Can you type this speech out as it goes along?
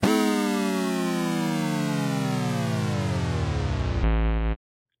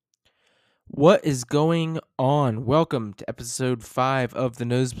What is going on? Welcome to episode 5 of the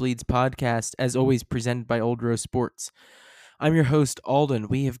Nosebleeds podcast, as always presented by Old Rose Sports. I'm your host, Alden.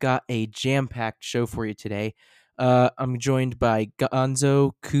 We have got a jam-packed show for you today. I'm joined by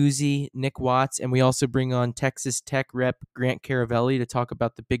Gonzo, Kuzi, Nick Watts, and we also bring on Texas Tech rep Grant Caravelli to talk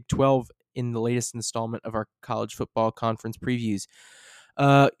about the Big 12 in the latest installment of our college football conference previews.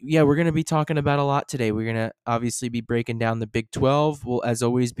 We're going to be talking about a lot today. We're going to obviously be breaking down the Big 12. We'll, as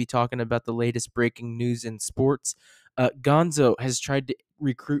always, be talking about the latest breaking news in sports. Gonzo has tried to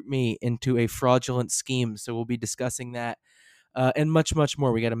recruit me into a fraudulent scheme, so we'll be discussing that and much, much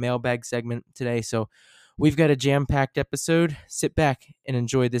more. We got a mailbag segment today, so we've got a jam-packed episode. Sit back and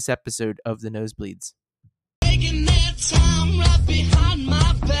enjoy this episode of the Nosebleeds. Taking that time right behind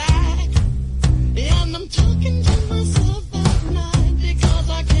my back, and I'm talking to myself at night because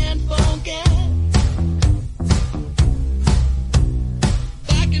I can't forget.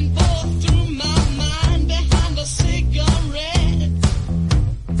 Back and forth through my mind behind a cigarette,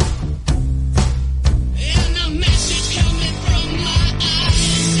 and a message coming from my eyes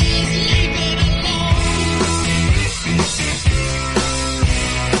says leave it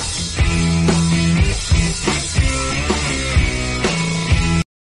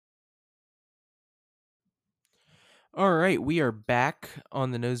All right, we are back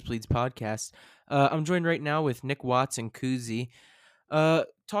on the Nosebleeds podcast. I'm joined right now with Nick Watts and Kuzi,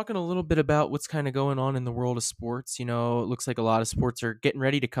 talking a little bit about what's kind of going on in the world of sports. You know, it looks like a lot of sports are getting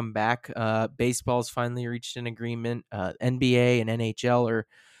ready to come back. Baseball's finally reached an agreement. NBA and NHL are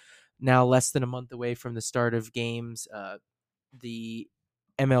now less than a month away from the start of games. The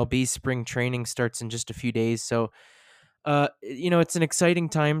MLB spring training starts in just a few days, so it's an exciting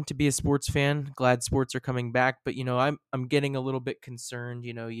time to be a sports fan. Glad sports are coming back, but I'm getting a little bit concerned.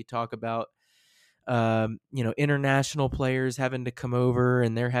 You talk about international players having to come over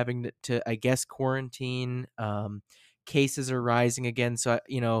and they're having to I guess quarantine. Cases are rising again, so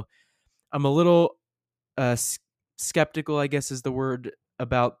I'm a little skeptical, I guess is the word,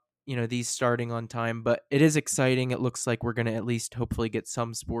 about these starting on time, but it is exciting. It looks like we're going to at least hopefully get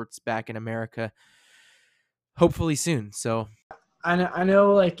some sports back in America hopefully soon. So I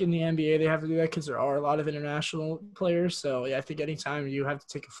know like in the NBA they have to do that because there are a lot of international players. So yeah, I think anytime you have to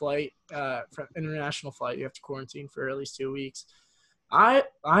take a flight, from international flight, you have to quarantine for at least 2 weeks. I'm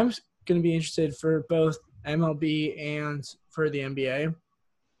going to be interested for both MLB and for the NBA.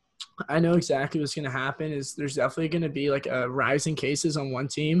 I know exactly what's going to happen is there's definitely going to be like a rise in cases on one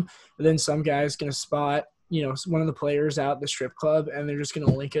team, and then some guy's going to spot one of the players out at the strip club, and they're just going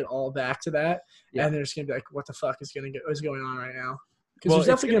to link it all back to that. Yeah. And they're just going to be like, what the fuck is going on right now? Because there's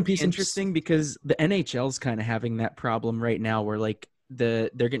definitely going to be interesting because the NHL's kind of having that problem right now where like they're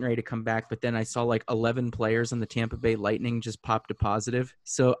getting ready to come back, but then I saw like 11 players on the Tampa Bay Lightning just popped a positive.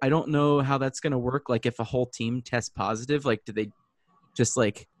 So I don't know how that's going to work. Like if a whole team tests positive, like do they just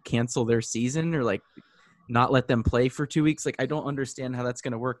like cancel their season or like not let them play for 2 weeks? Like I don't understand how that's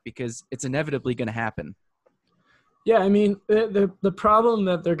going to work because it's inevitably going to happen. Yeah, I mean, the problem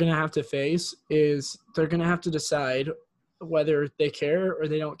that they're going to have to face is they're going to have to decide whether they care or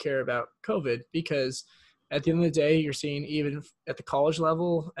they don't care about COVID, because at the end of the day, you're seeing even at the college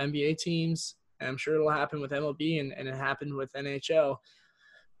level, NBA teams, and I'm sure it'll happen with MLB and it happened with NHL,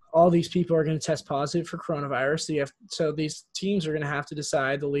 all these people are going to test positive for coronavirus. So these teams are going to have to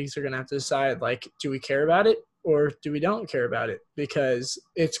decide, the leagues are going to have to decide, like, do we care about it or do we don't care about it? Because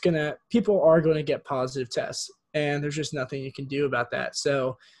people are going to get positive tests. And there's just nothing you can do about that.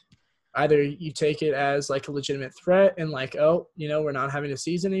 So either you take it as like a legitimate threat and like, we're not having a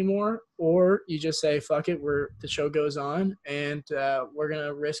season anymore, or you just say, fuck it, the show goes on and we're going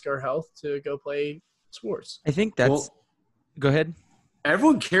to risk our health to go play sports. I think go ahead.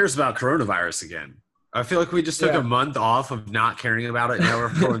 Everyone cares about coronavirus again. I feel like we just took a month off of not caring about it. Now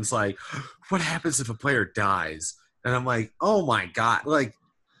everyone's like, what happens if a player dies? And I'm like, oh my God. Like,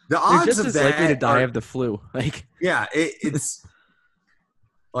 the odds just of as that likely to die of the flu. Like, yeah, it's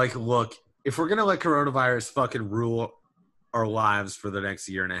like, look, if we're gonna let coronavirus fucking rule our lives for the next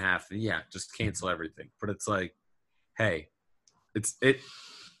year and a half, then yeah, just cancel everything. But it's like, hey,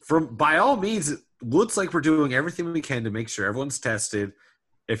 by all means, it looks like we're doing everything we can to make sure everyone's tested.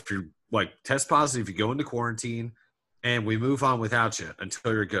 If you're like test positive, you go into quarantine, and we move on without you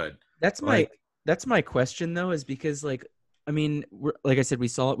until you're good. That's my question though, is because like. I mean, like I said, we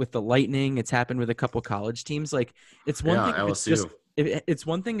saw it with the Lightning. It's happened with a couple college teams. Like, it's one thing. LSU. It's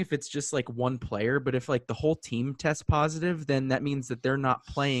one thing if it's just like one player, but if like the whole team tests positive, then that means that they're not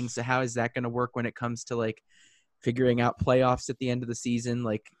playing. So how is that going to work when it comes to like figuring out playoffs at the end of the season?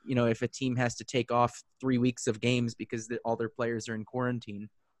 Like, if a team has to take off 3 weeks of games because all their players are in quarantine.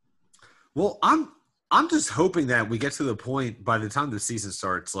 Well, I'm just hoping that we get to the point by the time the season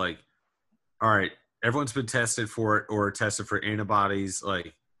starts, like, all right, everyone's been tested for it or tested for antibodies.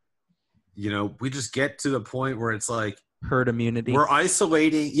 Like, we just get to the point where it's like Herd immunity. we're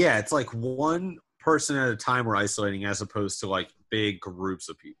isolating. Yeah, it's like one person at a time we're isolating as opposed to like big groups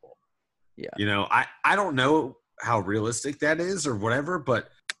of people. Yeah. I don't know how realistic that is or whatever, but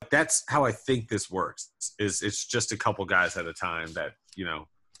that's how I think this works. Is it's just a couple guys at a time that,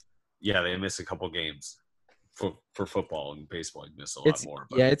 they miss a couple games. For football and baseball, you miss a lot more.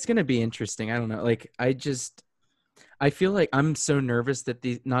 But. Yeah, it's going to be interesting. I don't know. Like, I feel like I'm so nervous that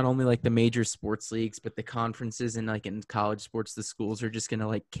not only like the major sports leagues, but the conferences and like in college sports, the schools are just going to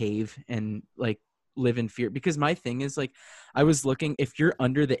like cave and like live in fear. Because my thing is like, I was looking, if you're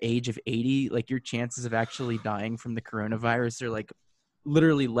under the age of 80, like your chances of actually dying from the coronavirus are like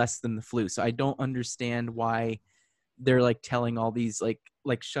literally less than the flu. So I don't understand why they're like telling all these like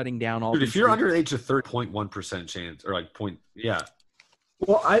shutting down all. Dude, these if you're under the age of 30.1% chance or like point, yeah.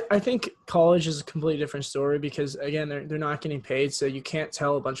 Well, I think college is a completely different story because again they're not getting paid, so you can't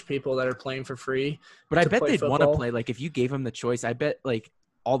tell a bunch of people that are playing for free. But I bet they'd want to play. Like if you gave them the choice, I bet like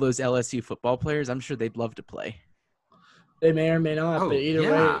all those LSU football players, I'm sure they'd love to play. They may or may not,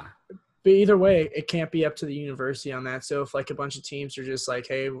 but either way, it can't be up to the university on that. So if like a bunch of teams are just like,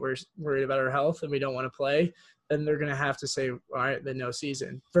 hey, we're worried about our health and we don't want to play, then they're going to have to say, all right, then no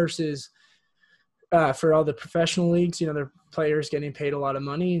season. Versus for all the professional leagues, their players getting paid a lot of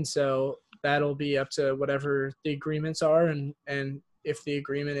money. And so that'll be up to whatever the agreements are. And if the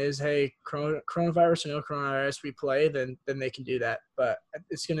agreement is, hey, coronavirus or no coronavirus, we play, then they can do that. But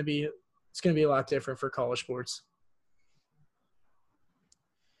it's going to be a lot different for college sports.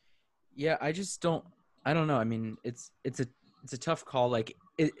 Yeah, I don't know. I mean, it's a tough call. Like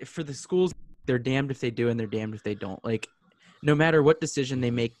for the schools, they're damned if they do and they're damned if they don't. Like no matter what decision they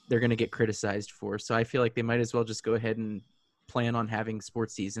make, they're going to get criticized for. So I feel like they might as well just go ahead and plan on having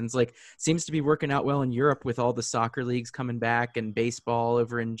sports seasons. Like seems to be working out well in Europe with all the soccer leagues coming back and baseball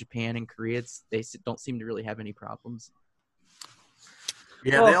over in Japan and Korea. They don't seem to really have any problems.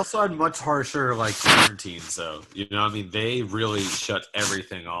 Yeah, they also had much harsher like quarantines though. They really shut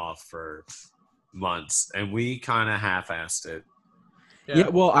everything off for months and we kind of half-assed it. Yeah,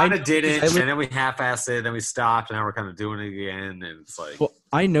 well, I did it, and then we half-assed it, then we stopped, and now we're kind of doing it again, and it's like. Well,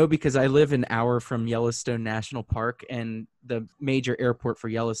 I know because I live an hour from Yellowstone National Park, and the major airport for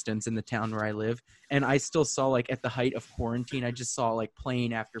Yellowstone's in the town where I live, and I still saw like at the height of quarantine, I just saw like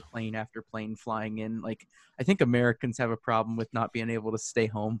plane after plane after plane flying in. Like I think Americans have a problem with not being able to stay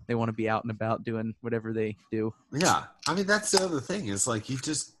home; they want to be out and about doing whatever they do. Yeah, I mean that's the other thing is like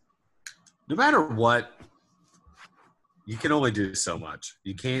no matter what. You can only do so much.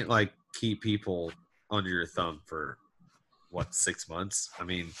 You can't like keep people under your thumb for 6 months? I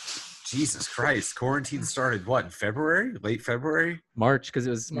mean, Jesus Christ. Quarantine started in February? Late February? March, because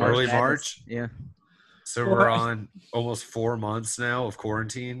it was early March. Yeah. So we're on almost 4 months now of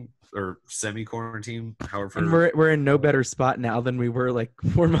quarantine or semi-quarantine, however. And we're in no better spot now than we were like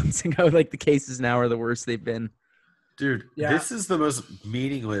 4 months ago. Like the cases now are the worst they've been. Dude, This is the most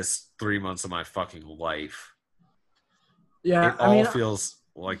meaningless 3 months of my fucking life. Yeah, it all feels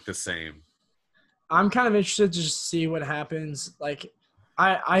like the same. I'm kind of interested to just see what happens. Like,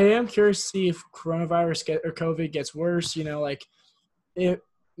 I am curious to see if coronavirus or COVID gets worse. Like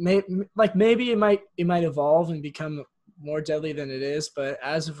maybe it might evolve and become more deadly than it is. But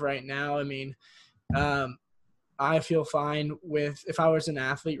as of right now, I mean, I feel fine with if I was an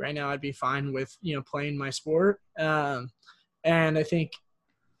athlete right now, I'd be fine with playing my sport. And I think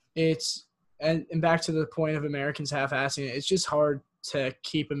it's. And back to the point of Americans half-assing it, it's just hard to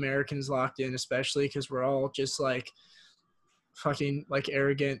keep Americans locked in, especially because we're all just like fucking like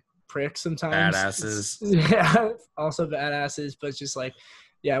arrogant pricks sometimes. Badasses. Yeah, also badasses, but just like,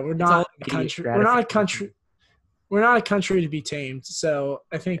 yeah, we're not a country. We're not a country. We're not a country to be tamed. So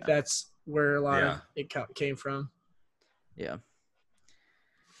I think that's where a lot of it came from. Yeah.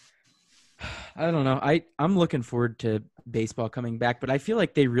 I don't know. I'm looking forward to baseball coming back, but I feel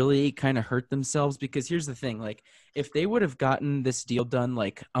like they really kind of hurt themselves because here's the thing. Like if they would have gotten this deal done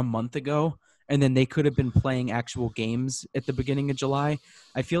like a month ago and then they could have been playing actual games at the beginning of July,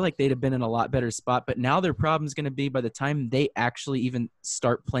 I feel like they'd have been in a lot better spot. But now their problem is going to be by the time they actually even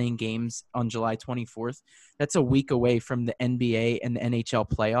start playing games on July 24th, that's a week away from the NBA and the NHL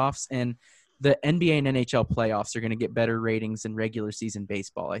playoffs. And the NBA and NHL playoffs are going to get better ratings than regular season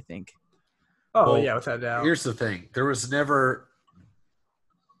baseball, I think. Oh, yeah, without a doubt. Here's the thing. The owners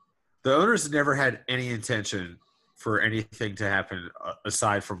never had any intention for anything to happen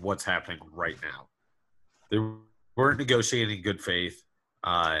aside from what's happening right now. They weren't negotiating in good faith.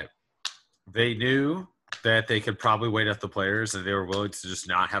 they knew that they could probably wait out the players, and they were willing to just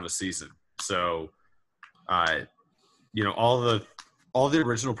not have a season. So, all the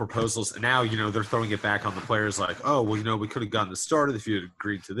original proposals, and now they're throwing it back on the players. Like, oh well, we could have gotten this started if you had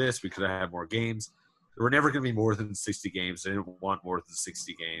agreed to this. We could have had more games. There were never going to be more than 60 games. They didn't want more than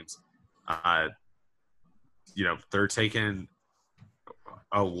 60 games. They're taking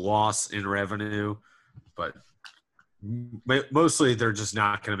a loss in revenue, but mostly they're just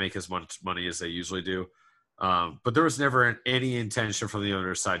not going to make as much money as they usually do. But there was never any intention from the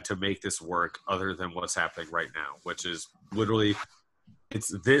owner's side to make this work other than what's happening right now, which is literally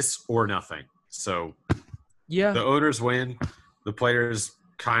it's this or nothing. So Yeah, the owners win, the players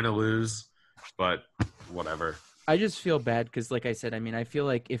kind of lose, but whatever. I just feel bad because, like I said, I mean, I feel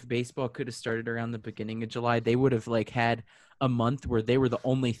like if baseball could have started around the beginning of July, they would have had a month where they were the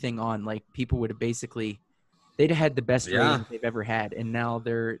only thing on. Like people would have they'd have had the best ratings they've ever had, and now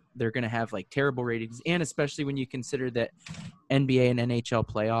they're going to have terrible ratings. And especially when you consider that NBA and NHL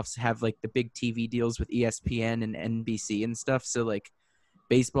playoffs have the big TV deals with ESPN and NBC and stuff, so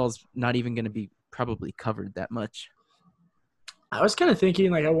baseball's not even going to be probably covered that much. I was kind of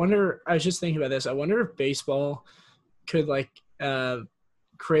thinking, I was just thinking about this. I wonder if baseball could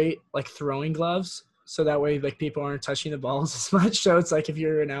create throwing gloves so that way people aren't touching the balls as much. So it's if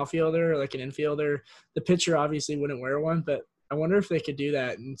you're an outfielder or an infielder, the pitcher obviously wouldn't wear one, but I wonder if they could do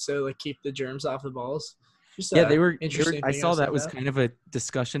that and so keep the germs off the balls. They were interesting. I saw that was kind of a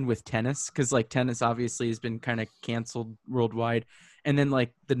discussion with tennis because tennis obviously has been kind of canceled worldwide. And then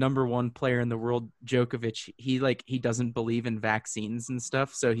the number one player in the world, Djokovic, he doesn't believe in vaccines and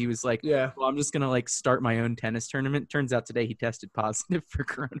stuff. So he was well, I'm just going to start my own tennis tournament. Turns out today he tested positive for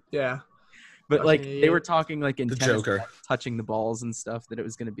corona. Yeah. But they were talking in the tennis, Joker touching the balls and stuff, that it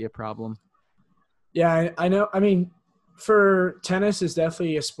was going to be a problem. Yeah, I know. I mean, for tennis is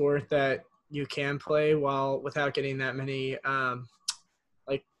definitely a sport that you can play without getting that many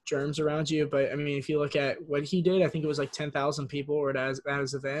germs around you. But I mean, if you look at what he did, I think it was 10,000 people were at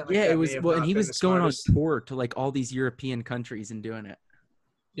his event. It was. Well, and he was going on tour to all these European countries and doing it.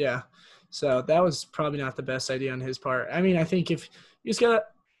 Yeah, so that was probably not the best idea on his part. I mean, I think if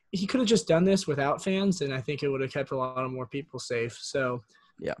he could have just done this without fans, and I think it would have kept a lot of more people safe. So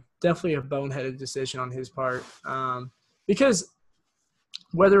yeah, definitely a boneheaded decision on his part. Because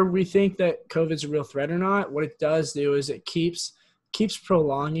whether we think that COVID's a real threat or not, what it does do is it keeps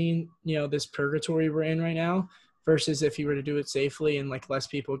prolonging, this purgatory we're in right now, versus if you were to do it safely and less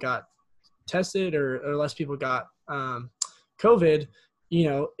people got tested or less people got COVID,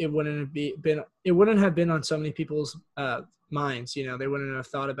 it wouldn't have been on so many people's minds. They wouldn't have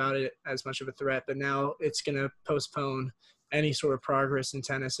thought about it as much of a threat, but now it's going to postpone any sort of progress in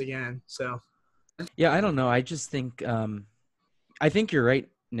tennis again. So yeah, I don't know. I just think I think you're right,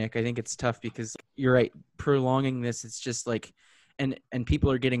 Nick. I think it's tough because you're right. Prolonging this, it's just and people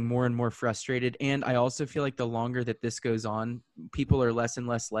are getting more and more frustrated. And I also feel the longer that this goes on, people are less and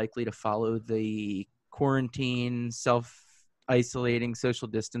less likely to follow the quarantine, self-isolating, social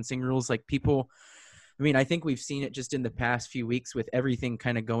distancing rules. People, I mean, I think we've seen it just in the past few weeks with everything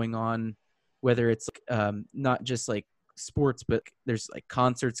kind of going on, whether it's not just sports, but there's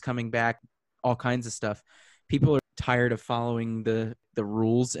concerts coming back, all kinds of stuff. People are tired of following the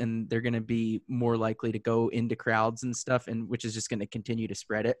rules, and they're going to be more likely to go into crowds and stuff, and which is just going to continue to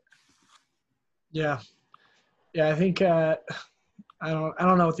spread it. Yeah, I think I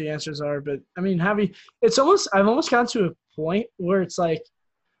don't know what the answers are, but I mean, I've almost gotten to a point where it's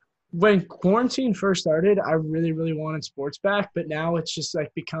when quarantine first started, I really, really wanted sports back, but now it's just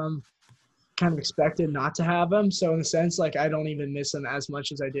become kind of expected not to have them. So in a sense, I don't even miss them as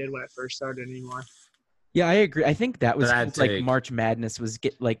much as I did when it first started anymore. Yeah, I agree. I think that was March Madness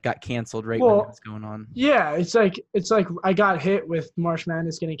got canceled when it was going on. Yeah, it's I got hit with March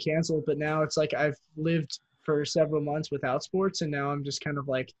Madness getting canceled, but now it's I've lived for several months without sports, and now I'm just kind of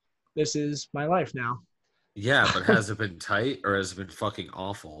this is my life now. Yeah, but has it been tight or has it been fucking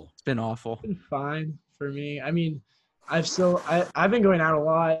awful? It's been awful. It's been fine for me. I mean, I've been going out a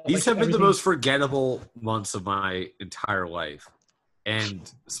lot. These have been the most forgettable months of my entire life, and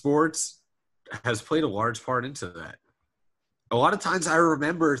sports has played a large part into that. A lot of times I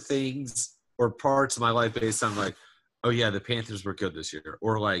remember things or parts of my life based on oh yeah, the Panthers were good this year,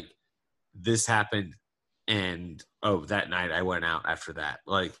 or this happened and that night I went out after that.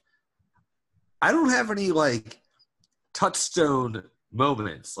 I don't have any touchstone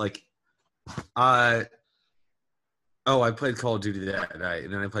moments. I played Call of Duty that night,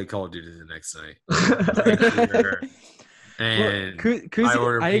 and then I played Call of Duty the next night. And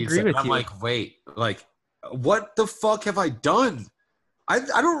Kuzi, I agree with you. I'm wait, what the fuck have I done?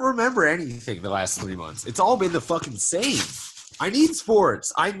 I don't remember anything the last 3 months. It's all been the fucking same. I need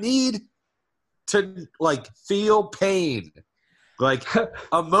sports. I need to like feel pain, like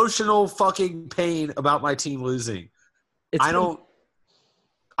emotional fucking pain about my team losing. I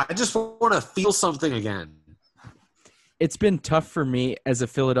just want to feel something again. It's been tough for me as a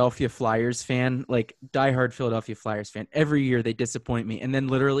Philadelphia Flyers fan, like diehard Philadelphia Flyers fan. Every year they disappoint me. And then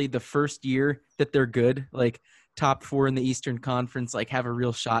literally the first year that they're good, like top 4 in the Eastern Conference, like have a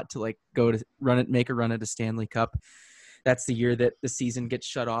real shot to like go to make a run at a Stanley Cup. That's the year that the season gets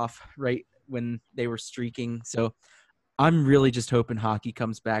shut off right when they were streaking. So I'm really just hoping hockey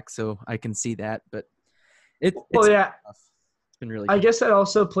comes back so I can see that. But it's tough. It's been really tough. I guess that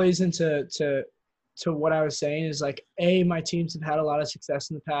also plays into what I was saying is like, A, my teams have had a lot of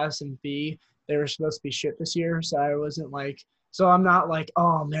success in the past, and B, they were supposed to be shit this year. So I wasn't like, so I'm not like,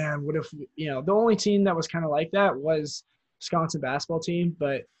 oh man, what if, the only team that was kind of like that was Wisconsin basketball team,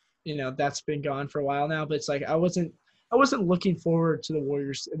 but that's been gone for a while now. But it's like, I wasn't looking forward to the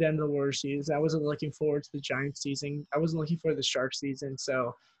Warriors, the end of the Warriors season. I wasn't looking forward to the Giants season. I wasn't looking for the Sharks season.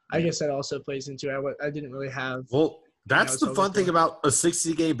 So I guess that also plays into it. I didn't really have. Well, that's the fun thing about a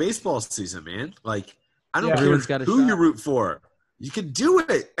 60-game baseball season, man. Like, I don't care who you root for. You can do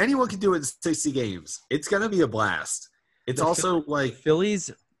it. Anyone can do it in 60 games. It's going to be a blast. It's also like Phillies,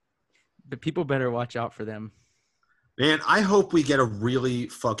 the people better watch out for them. Man, I hope we get a really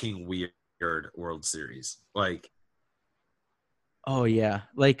fucking weird World Series. Like, oh yeah,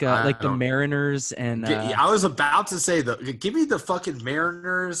 like the Mariners and I was about to say give me the fucking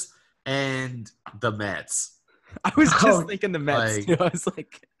Mariners and the Mets. I was just thinking the Mets. I was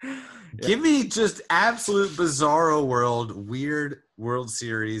like, give me just absolute bizarro world, weird World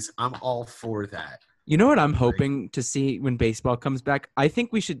Series. I'm all for that. You know what I'm hoping to see when baseball comes back? I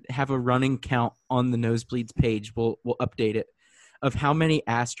think we should have a running count on the Nosebleeds page. We'll update it of how many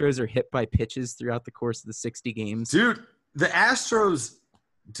Astros are hit by pitches throughout the course of the 60 games. Dude, the Astros,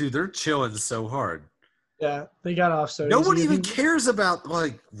 they're chilling so hard. Yeah, they got off so no one even cares about,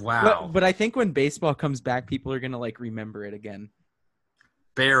 like, wow. But I think when baseball comes back, people are going to, like, remember it again.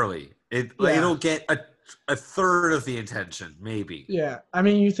 Barely. It'll get a third of the attention, maybe. Yeah. I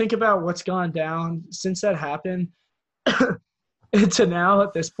mean, you think about what's gone down since that happened to now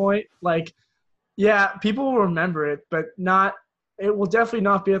at this point. Like, yeah, people will remember it, but it will definitely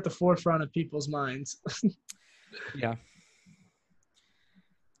not be at the forefront of people's minds. Yeah.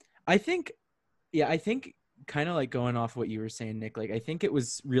 I think kind of like going off what you were saying, Nick, like I think it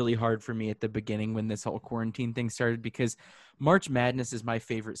was really hard for me at the beginning when this whole quarantine thing started, because March Madness is my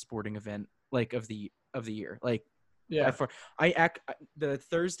favorite sporting event, like of the year. Like, yeah, the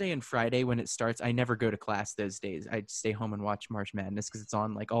Thursday and Friday when it starts, I never go to class those days. I stay home and watch March Madness because it's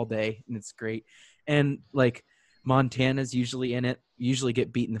on like all day and it's great. And like Montana's usually in it, usually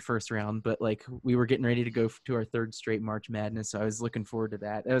get beat in the first round, but like we were getting ready to go to our third straight March Madness, so I was looking forward to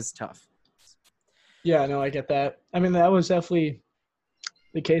that. It was tough. Yeah, no, I get that. I mean, that was definitely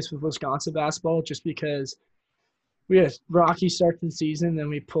the case with Wisconsin basketball, just because we had a rocky start to the season, then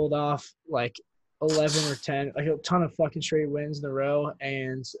we pulled off like 11 or 10, like a ton of fucking straight wins in a row,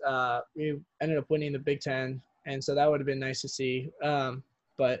 and we ended up winning the Big Ten, and so that would have been nice to see.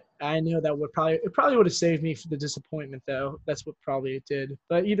 But I know that it probably would have saved me for the disappointment, though. That's what probably it did.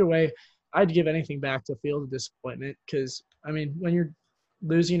 But either way, I'd give anything back to feel the disappointment, because I mean, when you're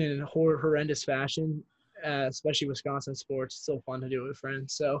losing in a horrendous fashion, especially Wisconsin sports, it's still fun to do it with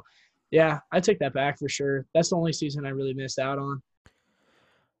friends. So, yeah, I take that back for sure. That's the only season I really missed out on.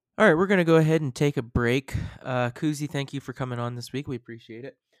 All right, we're going to go ahead and take a break. Kuzi, thank you for coming on this week. We appreciate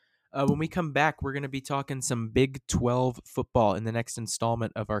it. When we come back, we're going to be talking some Big 12 football in the next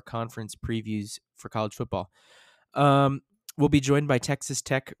installment of our conference previews for college football. We'll be joined by Texas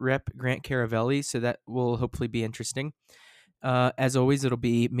Tech rep Grant Caravelli, so that will hopefully be interesting. As always, it'll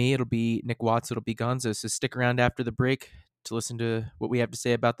be me, it'll be Nick Watts, it'll be Gonzo. So stick around after the break to listen to what we have to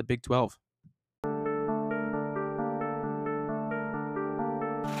say about the Big 12.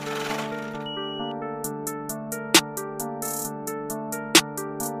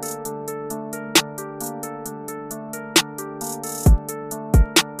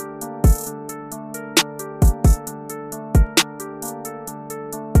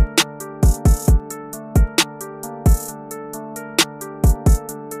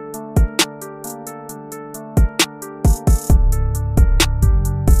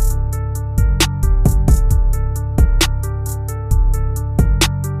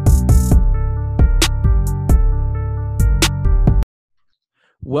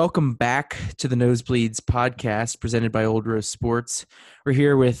 Welcome back to the Nosebleeds podcast presented by Old Rose Sports. We're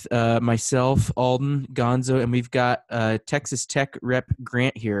here with myself, Alden, Gonzo, and we've got Texas Tech rep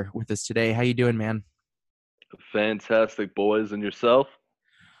Grant here with us today. How you doing, man? Fantastic, boys. And yourself?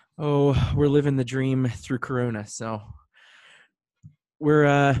 Oh, we're living the dream through Corona. So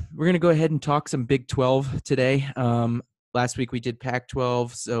we're gonna go ahead and talk some Big 12 today. Last week we did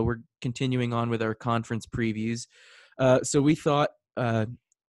Pac-12, so we're continuing on with our conference previews. So we thought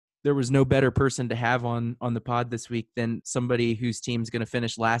there was no better person to have on the pod this week than somebody whose team's going to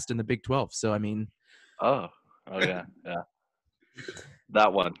finish last in the Big 12. So I mean, Oh yeah,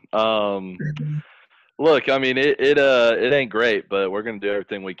 that one. Look, I mean, it ain't great, but we're gonna do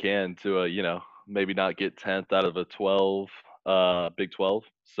everything we can to maybe not get 10th out of a 12, Big 12.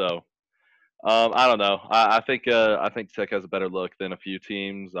 So I don't know. I think Tech has a better look than a few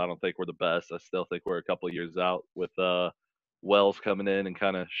teams. I don't think we're the best. I still think we're a couple of years out with Wells coming in and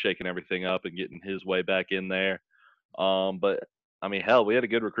kind of shaking everything up and getting his way back in there. But I mean, hell, we had a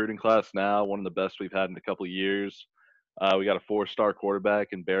good recruiting class now, one of the best we've had in a couple of years. We got a 4-star quarterback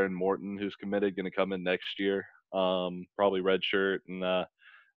in Baron Morton, who's committed, going to come in next year, probably redshirt, and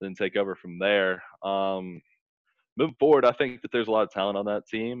then take over from there. Moving forward, I think that there's a lot of talent on that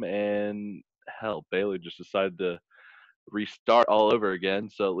team, and hell, Baylor just decided to restart all over again.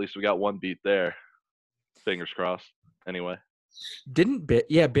 So at least we got one beat there. Fingers crossed. Anyway.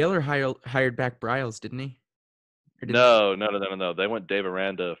 Baylor hired back Bryles, didn't he? No. They went Dave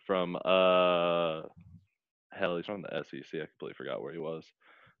Aranda from hell, he's from the SEC. I completely forgot where he was.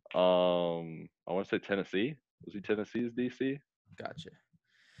 I want to say Tennessee. Was he Tennessee's DC? Gotcha.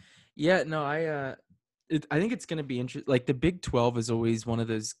 Yeah, no, I think it's going to be interesting. Like the Big 12 is always one of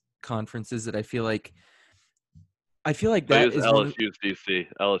those conferences that I feel like that is LSU's DC.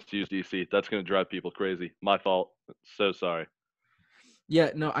 LSU's DC. That's going to drive people crazy. My fault. So sorry.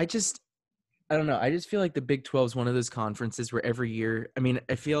 Yeah, no, I don't know. I just feel like the Big 12 is one of those conferences where every year, I mean,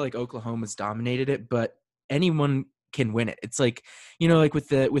 I feel like Oklahoma's dominated it, but anyone can win it. It's like, like with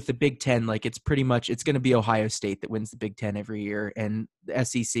the Big 10, like it's going to be Ohio State that wins the Big 10 every year, and the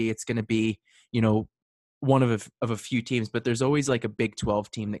SEC, it's going to be, one of a few teams, but there's always like a Big 12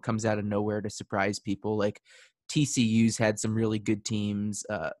 team that comes out of nowhere to surprise people. Like TCU's had some really good teams.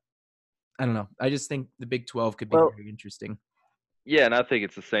 I don't know. I just think the Big 12 could be very interesting. Yeah, and I think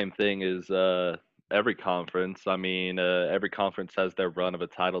it's the same thing as every conference. I mean, every conference has their run of a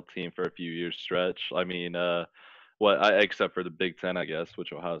title team for a few years stretch. I mean, except for the Big Ten, I guess,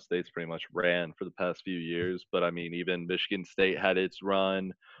 which Ohio State's pretty much ran for the past few years. But I mean, even Michigan State had its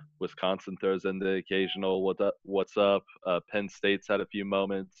run. Wisconsin throws in the occasional what's up. Penn State's had a few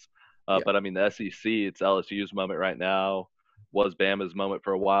moments. But I mean, the SEC, it's LSU's moment right now. Was Bama's moment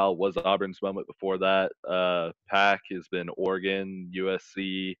for a while, was Auburn's moment before that. Pac has been Oregon,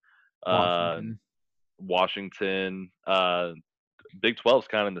 USC, Washington. Big 12's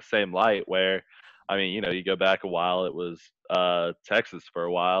kind of in the same light where, I mean, you go back a while, it was Texas for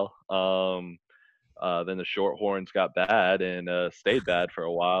a while. Then the Shorthorns got bad and stayed bad for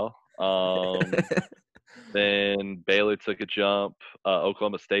a while. Then Baylor took a jump.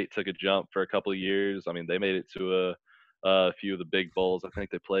 Oklahoma State took a jump for a couple of years. I mean, they made it to a few of the big bowls. I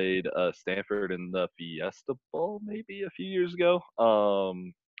think they played Stanford in the Fiesta Bowl maybe a few years ago.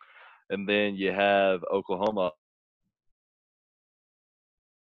 And then you have Oklahoma,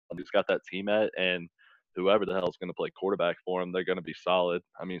 who's got that team at, and whoever the hell is going to play quarterback for them, they're going to be solid.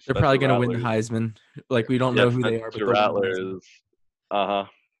 I mean, they're probably going to win the Heisman. Like we don't know who they are, but Rattlers.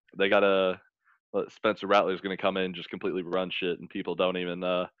 They got Spencer Rattler's going to come in and just completely run shit, and people don't even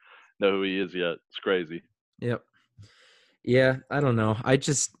know who he is yet. It's crazy. Yep. Yeah, I don't know.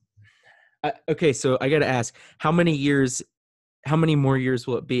 Okay, so I got to ask, how many more years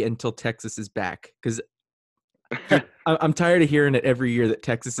will it be until Texas is back? Because I'm tired of hearing it every year that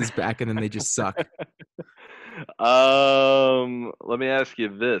Texas is back and then they just suck. Let me ask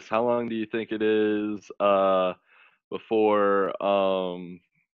you this: how long do you think it is before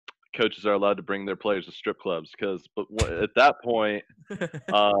coaches are allowed to bring their players to strip clubs? Because at that point,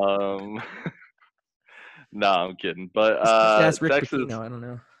 no, I'm kidding. But ask Rick Texas, Pitino, I don't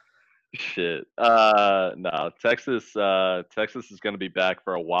know. Shit. No, Texas is going to be back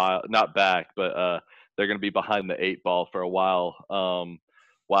for a while. Not back, but they're going to be behind the 8 ball for a while.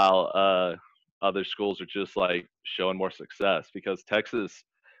 While other schools are just like showing more success, because Texas,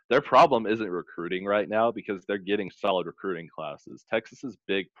 their problem isn't recruiting right now because they're getting solid recruiting classes. Texas's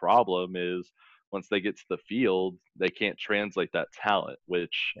big problem is once they get to the field, they can't translate that talent,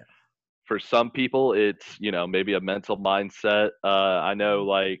 which for some people it's, maybe a mental mindset. I know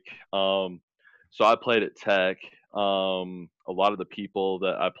so I played at Tech. A lot of the people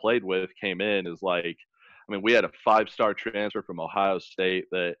that I played with came in as like, I mean, we had a 5-star transfer from Ohio State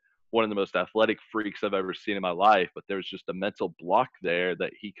that one of the most athletic freaks I've ever seen in my life, but there was just a mental block there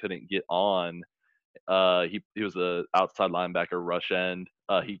that he couldn't get on. He was a outside linebacker, rush end.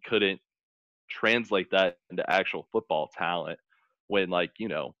 He couldn't translate that into actual football talent when, like,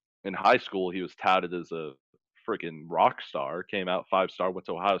 in high school he was touted as a freaking rock star, came out 5-star, went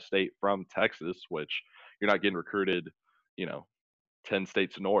to Ohio State from Texas, which you're not getting recruited, you know, 10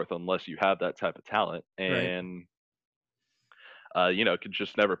 states north unless you have that type of talent. Right. And could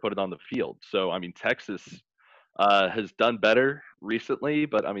just never put it on the field. So I mean, Texas has done better recently,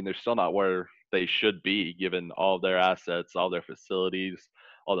 but I mean, they're still not where they should be given all their assets, all their facilities,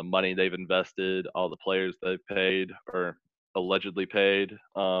 all the money they've invested, all the players they've paid or allegedly paid.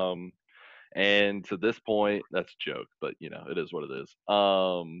 And to this point, that's a joke, but it is what it is.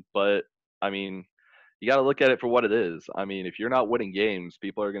 But I mean, you got to look at it for what it is. I mean, if you're not winning games,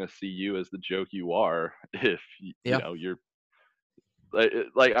 people are going to see you as the joke you are. If Yeah. you're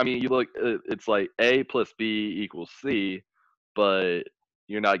like, I mean, you look, it's like A plus B equals C, but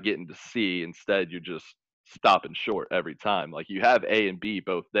you're not getting to C. Instead, you're just stopping short every time. Like, you have A and B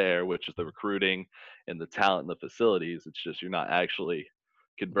both there, which is the recruiting and the talent and the facilities. It's just you're not actually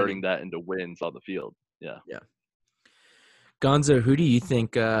converting Winning. that into wins on the field. Yeah. Yeah. Gonzo, who do you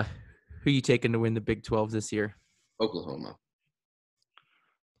think who you taking to win the Big 12 this year? Oklahoma.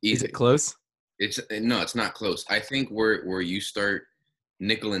 Is Easy. it close? It's not close. I think where you start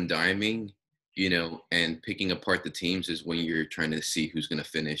nickel and diming, and picking apart the teams is when you're trying to see who's going to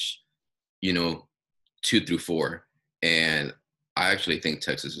finish, 2 through 4. And I actually think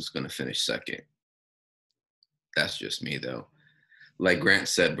Texas is going to finish second. That's just me, though. Like Grant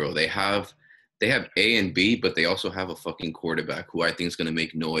said, bro, they have A and B, but they also have a fucking quarterback who I think is going to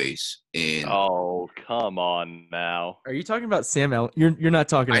make noise. And Oh, come on now. Are you talking about Sam Ellinger? You're not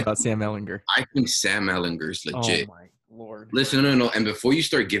talking about Sam Ellinger. I think Sam Ellinger's legit. Oh my Lord. Listen, no. And before you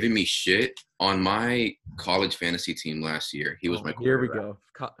start giving me shit, on my college fantasy team last year, he was my quarterback. Here we go.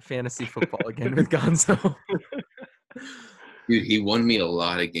 Fantasy football again with Gonzo. Dude, he won me a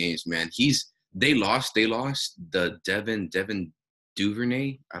lot of games, man. They lost the Devin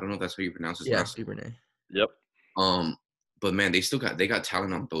Duvernay. I don't know if that's how you pronounce his last name. Duvernay. Yep. But man, they got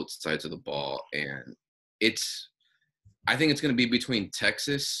talent on both sides of the ball, and I think it's gonna be between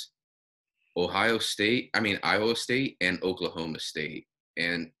Texas, Iowa State, and Oklahoma State.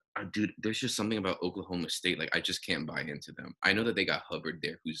 And dude, there's just something about Oklahoma State. Like, I just can't buy into them. I know that they got Hubbard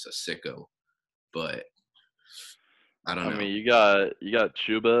there, who's a sicko, but I don't know. I mean, you got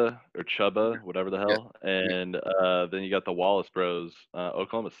Chuba or Chuba, whatever the hell, and then you got the Wallace Bros.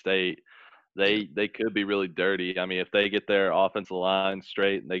 Oklahoma State, they could be really dirty. I mean, if they get their offensive line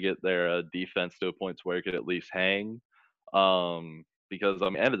straight and they get their defense to a point where it could at least hang, because I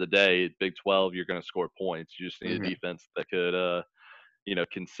mean, end of the day, Big 12, you're going to score points. You just need a defense that could,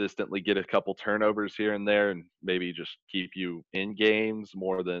 consistently get a couple turnovers here and there, and maybe just keep you in games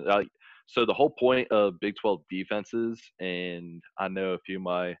more than like. So the whole point of Big 12 defenses, and I know a few of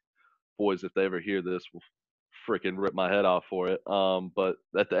my boys, if they ever hear this, will freaking rip my head off for it. But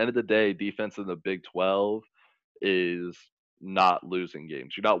at the end of the day, defense in the Big 12 is not losing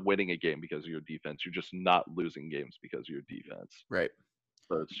games. You're not winning a game because of your defense. You're just not losing games because of your defense. Right.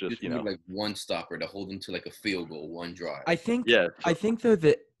 So it's just, need like one stopper to hold them to like a field goal, one drive. I think though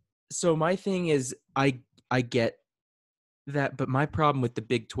that so my thing is I get that, but my problem with the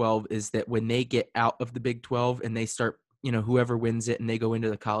Big 12 is that when they get out of the Big 12 and they start, whoever wins it and they go into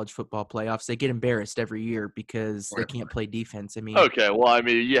the college football playoffs, they get embarrassed every year because they can't play defense. I mean, okay, well, I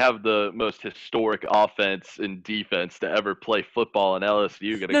mean, you have the most historic offense and defense to ever play football, and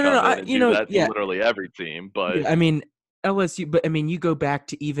LSU going to come in and do that to literally every team. But I mean, LSU, but I mean, you go back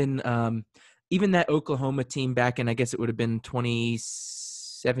to even that Oklahoma team back in, I guess it would have been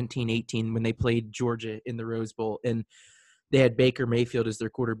 2017-18 when they played Georgia in the Rose Bowl, and they had Baker Mayfield as their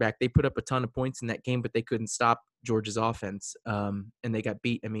quarterback. They put up a ton of points in that game, but they couldn't stop Georgia's offense, and they got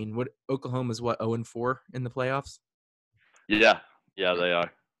beat. I mean, Oklahoma's 0-4 in the playoffs? Yeah, they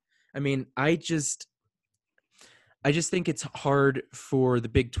are. I mean, I just think it's hard for the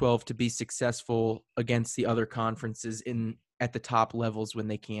Big 12 to be successful against the other conferences at the top levels when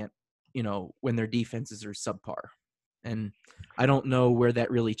they can't, when their defenses are subpar. And I don't know where that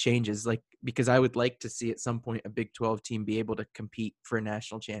really changes, because I would like to see at some point a Big 12 team be able to compete for a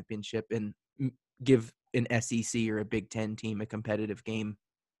national championship and give an SEC or a Big 10 team a competitive game.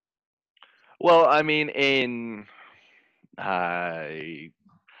 Well, I mean, I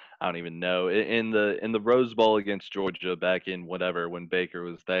don't even know. In the Rose Bowl against Georgia back in whatever, when Baker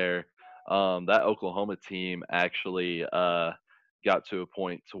was there, that Oklahoma team actually got to a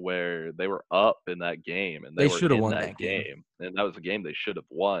point to where they were up in that game and they They were should have in won that that game. game, and that was a game they should have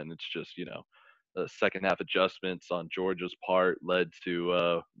won. It's just the second half adjustments on Georgia's part led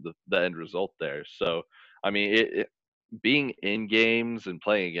to the end result there. So I mean, being in games and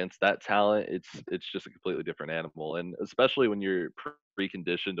playing against that talent, it's just a completely different animal, and especially when you're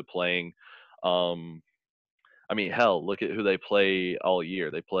preconditioned to playing. Um, I mean, hell, look at who they play all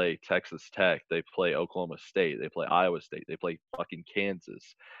year. They play Texas Tech, they play Oklahoma State, they play Iowa State, they play fucking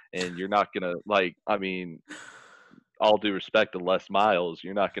Kansas, and you're not gonna like. I mean, all due respect to Les Miles,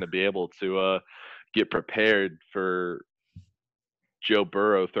 you're not gonna be able to get prepared for Joe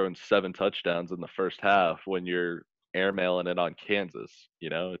Burrow throwing 7 touchdowns in the first half when you're airmailing it on Kansas.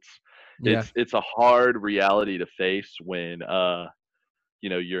 It's Yeah. it's a hard reality to face when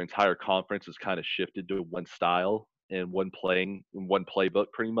your entire conference is kind of shifted to one style and one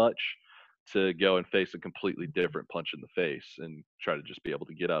playbook pretty much to go and face a completely different punch in the face and try to just be able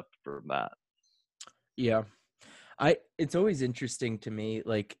to get up from that. Yeah. It's always interesting to me,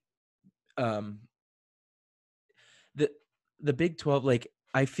 like, um the the Big 12, like,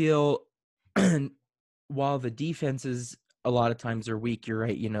 I feel while the defenses a lot of times are weak, you're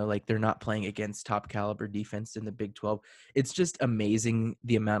right, like they're not playing against top caliber defense in the Big 12. It's just amazing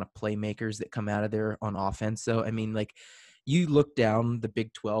the amount of playmakers that come out of there on offense. So, I mean, like, you look down the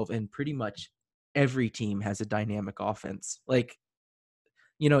Big 12 and pretty much every team has a dynamic offense. Like,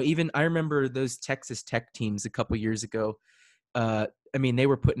 even I remember those Texas Tech teams a couple years ago. I mean, they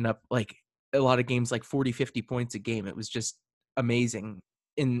were putting up like a lot of games, like 40, 50 points a game. It was just amazing.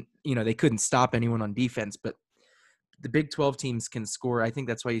 And, they couldn't stop anyone on defense, but the Big 12 teams can score. I think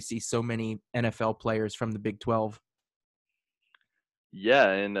that's why you see so many NFL players from the Big 12.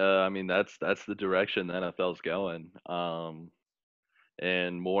 Yeah, and I mean that's the direction the NFL's going.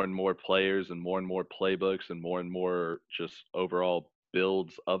 And more players and more playbooks and more just overall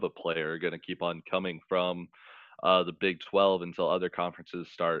builds of a player are going to keep on coming from the Big 12 until other conferences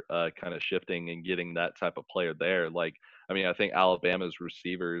start kind of shifting and getting that type of player there. Like, I mean, I think Alabama's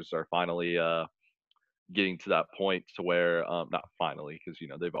receivers are finally getting to that point to where, not finally, because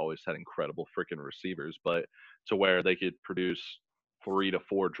they've always had incredible freaking receivers, but to where they could produce 3 to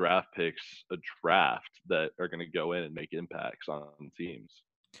 4 draft picks a draft that are going to go in and make impacts on teams.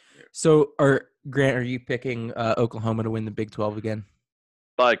 So, Grant, are you picking Oklahoma to win the Big 12 again?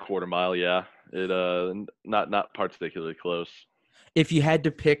 By a quarter mile, yeah. It not particularly close. If you had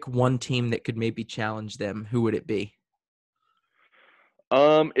to pick one team that could maybe challenge them, who would it be?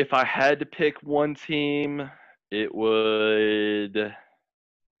 If I had to pick one team, it would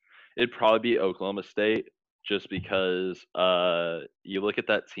it'd probably be Oklahoma State, just because you look at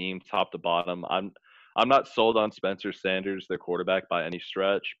that team top to bottom. I'm not sold on Spencer Sanders, their quarterback, by any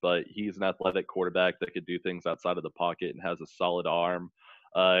stretch, but he's an athletic quarterback that could do things outside of the pocket and has a solid arm.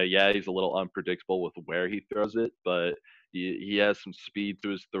 Yeah, he's a little unpredictable with where he throws it, but he has some speed to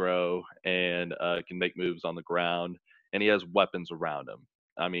his throw and can make moves on the ground, and he has weapons around him.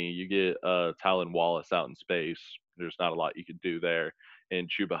 I mean, you get Talon Wallace out in space. There's not a lot you could do there, and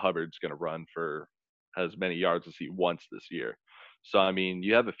Chuba Hubbard's going to run for as many yards as he wants this year. So, I mean,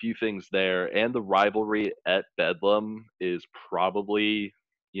 you have a few things there, and the rivalry at Bedlam is probably,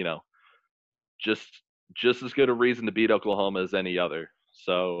 you know, just just as good a reason to beat Oklahoma as any other.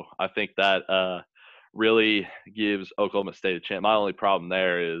 So, I think that really gives Oklahoma State a chance. My only problem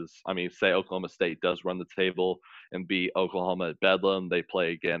there is, I mean, say Oklahoma State does run the table and beat Oklahoma at Bedlam, they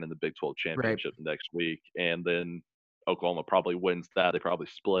play again in the Big 12 Right. championship next week, and then Oklahoma probably wins that. They probably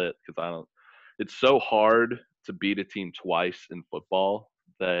split because I don't. It's so hard to beat a team twice in football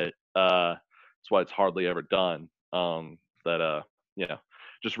that that's why it's hardly ever done. That you know,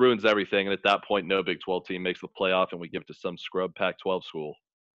 just ruins everything. And at that point, no Big 12 team makes the playoff, and we give it to some scrub Pac-12 school.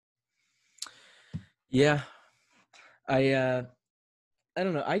 Yeah. I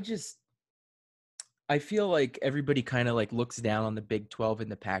don't know. I feel like everybody kind of like looks down on the Big 12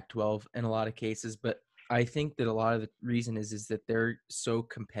 and the Pac-12 in a lot of cases, but I think that a lot of the reason is that they're so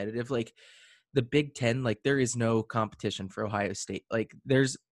competitive. Like the Big 10, like there is no competition for Ohio State. Like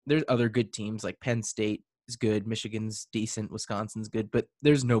there's other good teams, like Penn State is good, Michigan's decent, Wisconsin's good, but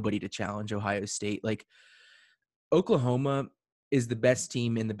there's nobody to challenge Ohio State. Like Oklahoma is the best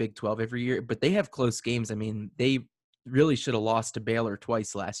team in the Big 12 every year, but they have close games. I mean, they really should have lost to Baylor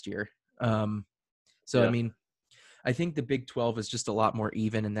twice last year. So, I Yeah. mean, I think the Big 12 is just a lot more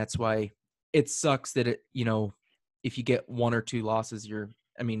even, and that's why it sucks that if you get 1 or 2 losses,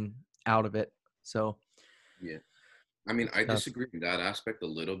 out of it. So, Yeah. I mean, I tough. disagree with that aspect a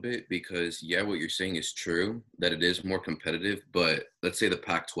little bit because, yeah, what you're saying is true, that it is more competitive. But let's say the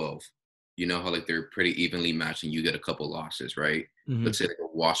Pac 12. you know how like they're pretty evenly matched and you get a couple losses, right? Mhm. Let's say like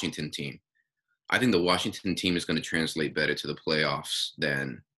a Washington team. I think the Washington team is going to translate better to the playoffs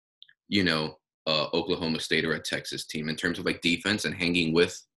than, you know, Oklahoma State or a Texas team in terms of like defense and hanging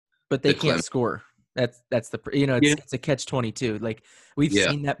with But they the can't Clem. score. That's the Yeah. it's a catch-22. Like we've Yeah.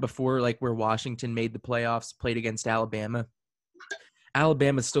 seen that before, like where Washington made the playoffs, played against Alabama.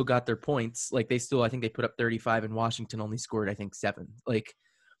 Alabama still got their points. Like I think they put up 35, and Washington only scored, I think, 7. Like,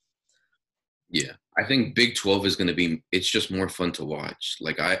 Yeah. I think Big 12 is going to be, it's just more fun to watch.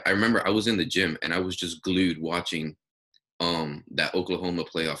 Like I remember I was in the gym and I was just glued watching that Oklahoma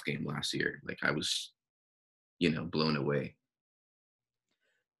playoff game last year. Like I was, you know, blown away.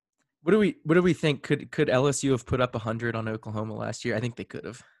 what do we think? Could LSU have put up 100 on Oklahoma last year? I think they could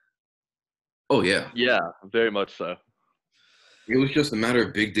have. Oh yeah. Yeah, very much so. It was just a matter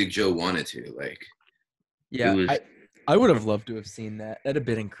of Big Dick Joe wanted to. Like it Yeah, was, I would have loved to have seen that. That'd have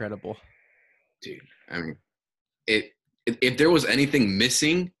been incredible. dude. I mean, if there was anything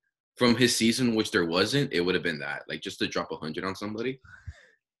missing from his season, which there wasn't, it would have been that. Like just to drop 100 on somebody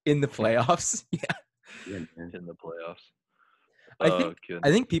In the playoffs. Yeah. Yeah, man. In the playoffs. I Oh, think goodness.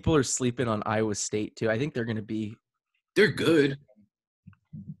 I think people are sleeping on Iowa State too. I think they're going to be They're good.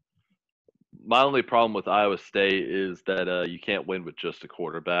 My only problem with Iowa State is that you can't win with just a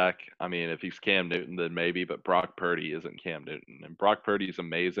quarterback. I mean, if he's Cam Newton, then maybe, but Brock Purdy isn't Cam Newton. And Brock Purdy is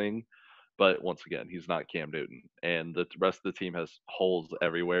amazing, but once again, he's not Cam Newton. And the rest of the team has holes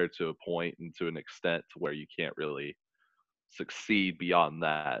everywhere to a point and to an extent to where you can't really succeed beyond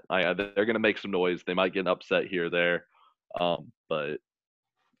that. They're going to make some noise. They might get an upset here or there, but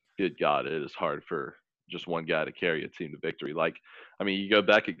good God, it is hard for just one guy to carry a team to victory. Like, I mean, you go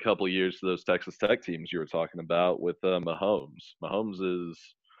back a couple of years to those Texas Tech teams you were talking about with Mahomes. Mahomes is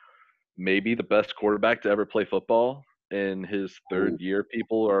maybe the best quarterback to ever play football. In his third year,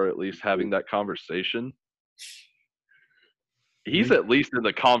 people are at least having that conversation. He's at least in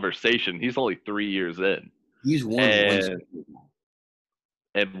the conversation. He's only 3 years in. He's won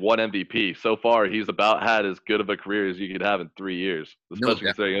and one MVP. So far, he's about had as good of a career as you could have in 3 years, especially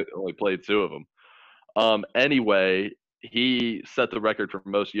considering he only played 2 of them. Anyway, he set the record for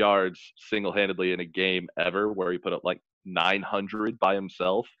most yards single-handedly in a game ever, where he put up like 900 by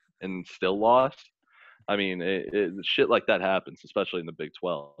himself and still lost. I mean, shit like that happens, especially in the Big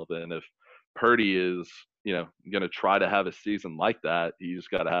 12. And if Purdy is, going to try to have a season like that, he's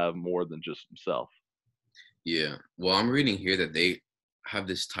got to have more than just himself. Yeah. Well, I'm reading here that they have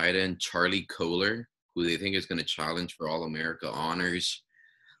this tight end, Charlie Kohler, who they think is going to challenge for All-America honors.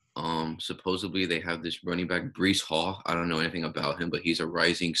 Supposedly they have this running back, Breece Hall. I don't know anything about him, but he's a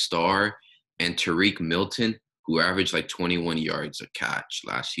rising star. And Tariq Milton, who averaged like 21 yards a catch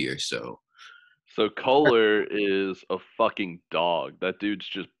last year. So Kohler is a fucking dog. That dude's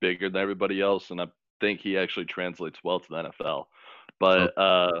just bigger than everybody else, and I think he actually translates well to the NFL. But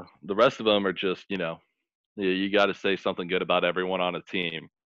the rest of them are just, you got to say something good about everyone on a team.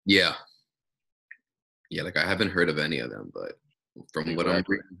 Yeah. Yeah, like I haven't heard of any of them, but from what I'm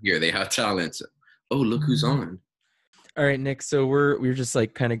reading here, they have talents. Oh, look who's on. All right, Nick. So we're just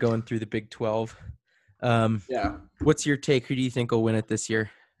like kind of going through the Big 12. Yeah. What's your take? Who do you think will win it this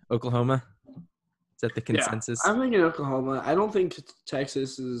year? Oklahoma? Is that the consensus? Yeah, I'm thinking Oklahoma. I don't think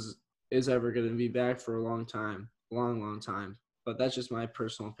Texas is ever going to be back for a long time. Long time. But that's just my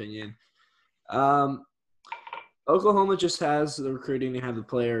personal opinion. Oklahoma just has the recruiting. They have the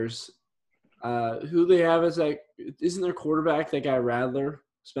players. Who they have is isn't their quarterback that guy Rattler,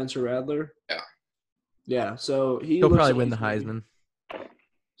 Spencer Rattler? Yeah. Yeah. So he'll probably win the Heisman.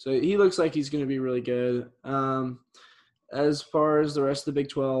 So he looks like he's going to be really good. As far as the rest of the Big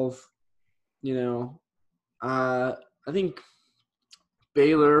 12, I think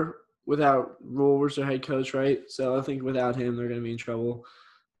Baylor without Rule was their head coach, right? So I think without him, they're going to be in trouble.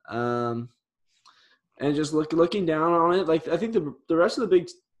 And just looking down on it, like I think the rest of the Big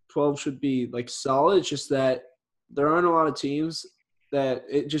 12 should be like solid. It's just that there aren't a lot of teams that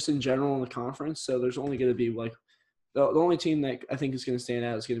just in general in the conference. So there's only going to be like the only team that I think is going to stand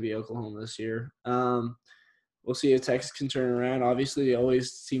out is going to be Oklahoma this year. We'll see if Texas can turn around. Obviously, they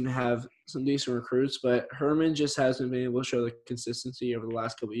always seem to have some decent recruits, but Herman just hasn't been able to show the consistency over the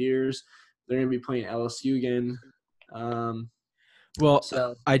last couple of years. They're going to be playing LSU again.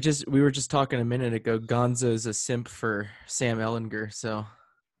 We were just talking a minute ago. Gonzo's a simp for Sam Ellinger, so.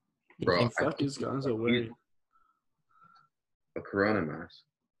 Bro, what the fuck is Gonzo wearing? A Corona mask.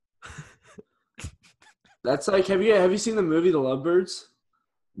 That's like, have you seen the movie The Lovebirds?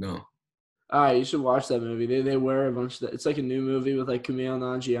 No. All right, you should watch that movie. They wear a bunch of that. It's like a new movie with like Kumail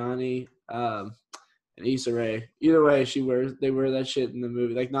Nanjiani, and and Issa Rae. Either way, they wear that shit in the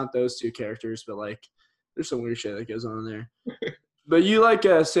movie. Like, not those two characters, but like there's some weird shit that goes on there. But you like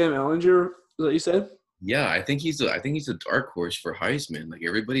Sam Ellinger? Is that what you said? Yeah, I think he's a dark horse for Heisman. Like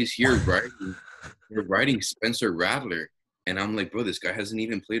everybody's here writing Spencer Rattler, and I'm like, bro, this guy hasn't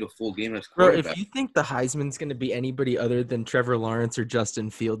even played a full game as Bro, quarterback. if you think the Heisman's going to be anybody other than Trevor Lawrence or Justin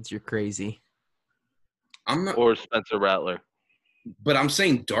Fields, you're crazy. I'm not, Or Spencer Rattler. but I'm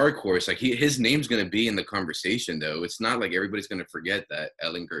saying dark horse. Like his name's gonna be in the conversation, though. It's not like everybody's gonna forget that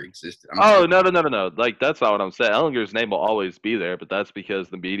Ellinger existed. No. Like, that's not what I'm saying. Ellinger's name will always be there, but that's because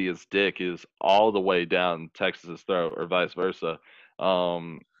the media's dick is all the way down Texas's throat, or vice versa.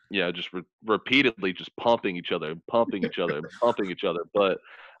 Just repeatedly just pumping each other. But,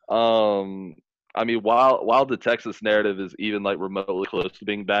 I mean, while the Texas narrative is even like remotely close to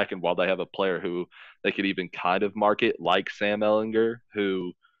being back, and while they have a player who they could even kind of market like Sam Ellinger,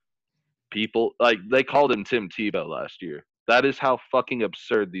 who people like, they called him Tim Tebow last year. That is how fucking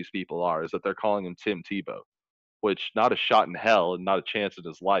absurd these people are, is that they're calling him Tim Tebow, which not a shot in hell and not a chance in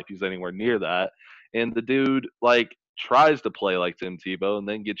his life he's anywhere near that. And the dude like tries to play like Tim Tebow and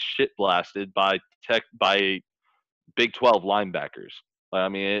then gets shit blasted by Big 12 linebackers. I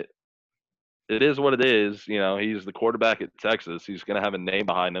mean, it is what it is. He's the quarterback at Texas. He's going to have a name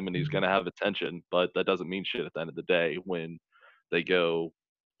behind him and he's going to have attention, but that doesn't mean shit at the end of the day when they go,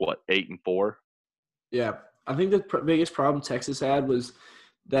 8-4? Yeah. I think the biggest problem Texas had was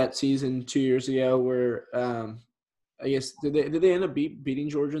that season 2 years ago where I guess did they end up beating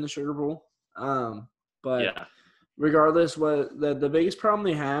Georgia in the Sugar Bowl? But yeah. Regardless, what the biggest problem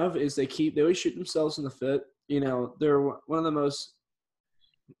they have is they always shoot themselves in the foot. They're one of the most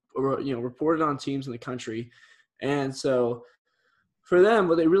reported on teams in the country, and so for them,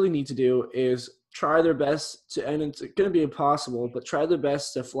 what they really need to do is try their best to, and it's going to be impossible, but try their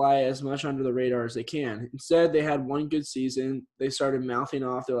best to fly as much under the radar as they can. Instead, they had one good season. They started mouthing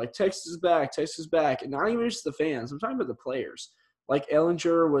off. They're like, Texas is back. And not even just the fans. I'm talking about the players. Like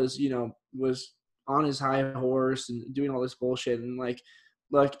Ellinger was on his high horse and doing all this bullshit. And like,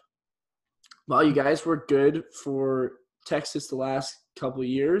 while you guys were good for Texas the last couple of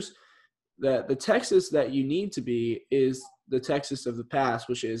years, that the Texas that you need to be is the Texas of the past,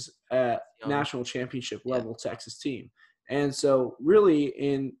 which is a national championship level Texas team. And so really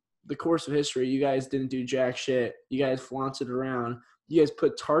in the course of history, you guys didn't do jack shit. You guys flaunted around. You guys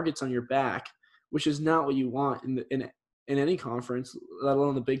put targets on your back, which is not what you want in any conference, let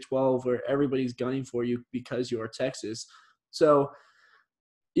alone the Big 12, where everybody's gunning for you because you are Texas. So,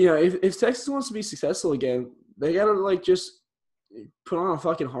 if Texas wants to be successful again, they got to just put on a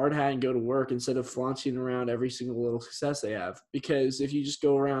fucking hard hat and go to work instead of flaunting around every single little success they have. Because if you just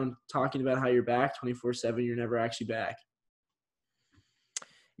go around talking about how you're back 24/7, you're never actually back.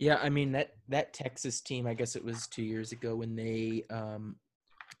 Yeah, I mean, that Texas team, I guess it was 2 years ago when they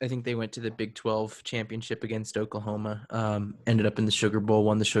I think they went to the Big 12 championship against Oklahoma, ended up in the Sugar Bowl,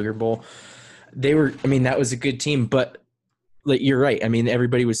 won the Sugar Bowl. That was a good team, but you're right. I mean,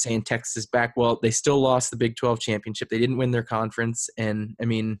 everybody was saying Texas is back. Well, they still lost the Big 12 championship. They didn't win their conference. And,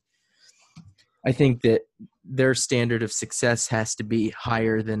 I think that their standard of success has to be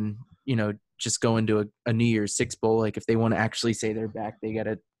higher than, just going to a New Year's Six Bowl. Like, if they want to actually say they're back, they got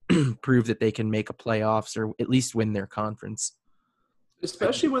to prove that they can make a playoffs or at least win their conference.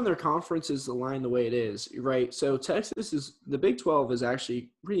 Especially when their conference is aligned the way it is, right? So the Big 12 is actually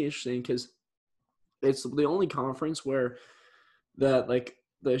pretty interesting because it's the only conference where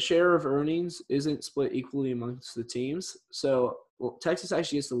the share of earnings isn't split equally amongst the teams. So Texas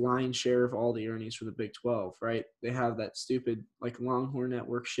actually gets the lion's share of all the earnings for the Big 12, right? They have that stupid Longhorn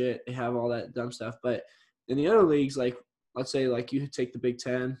Network shit. They have all that dumb stuff. But in the other leagues, let's say you take the Big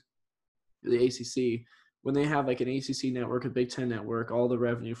 10, the ACC, when they have an ACC network, a Big 10 network, all the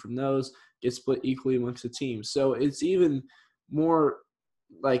revenue from those gets split equally amongst the teams. So it's even more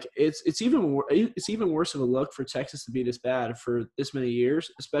it's even worse of a look for Texas to be this bad for this many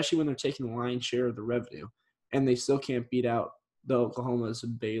years, especially when they're taking the lion's share of the revenue, and they still can't beat out the Oklahomas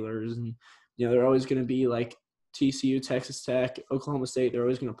and Baylors, and they're always going to be TCU, Texas Tech, Oklahoma State. They're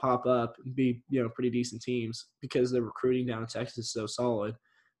always going to pop up and be pretty decent teams because the recruiting down in Texas is so solid.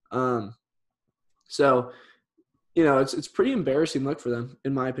 So it's pretty embarrassing look for them,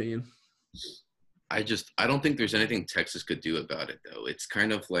 in my opinion. I don't think there's anything Texas could do about it, though. It's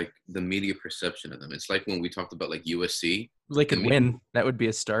kind of like the media perception of them. It's like when we talked about USC. They could win. That would be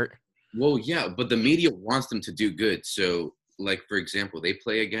a start. Well, yeah, but the media wants them to do good. So, for example, they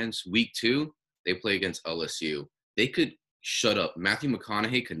play against week 2, they play against LSU. They could shut up. Matthew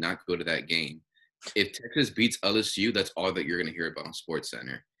McConaughey could not go to that game. If Texas beats LSU, that's all that you're going to hear about on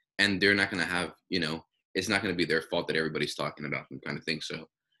SportsCenter. And they're not going to have, it's not going to be their fault that everybody's talking about them, kind of thing. So,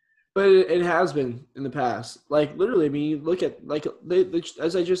 But it has been in the past. Like literally, I mean, you look at like they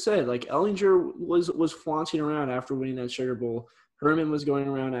as I just said, like Ellinger was flaunting around after winning that Sugar Bowl. Herman was going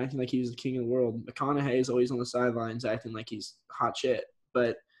around acting like he was the king of the world. McConaughey is always on the sidelines acting like he's hot shit.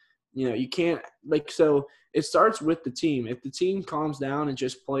 But you can't so it starts with the team. If the team calms down and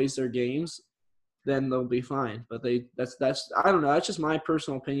just plays their games, then they'll be fine. But that's I don't know. That's just my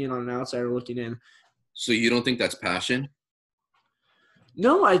personal opinion on an outsider looking in. so you don't think that's passion?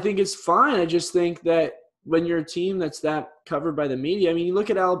 No, I think it's fine. I just think that when you're a team that's that covered by the media, I mean, you look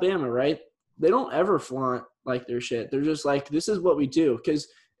at Alabama, right? They don't ever flaunt like their shit. They're just like, this is what we do. Because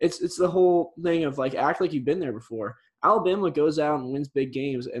it's the whole thing of like, act like you've been there before. Alabama goes out and wins big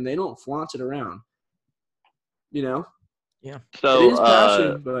games, and they don't flaunt it around. Yeah. So It is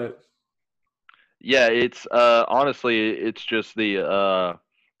passion, but yeah, it's honestly, it's just the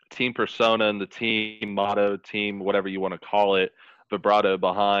team persona and the team motto, team whatever you want to call it, vibrato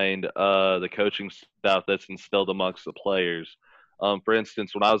behind the coaching staff that's instilled amongst the players. For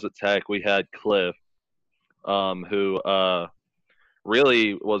instance, when I was at Tech, we had Cliff, who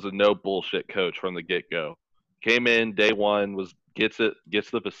really was a no bullshit coach from the get go. Came in day one, gets to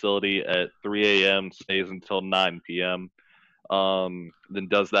the facility at 3 a.m., stays until 9 p.m. Then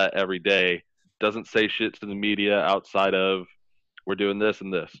does that every day. Doesn't say shit to the media outside of we're doing this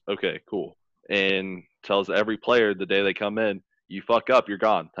and this. Okay, cool. And tells every player the day they come in, you fuck up, you're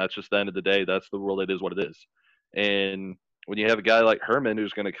gone. That's just the end of the day. That's the rule. It is what it is. And when you have a guy like Herman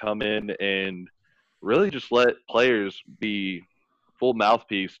who's going to come in and really just let players be full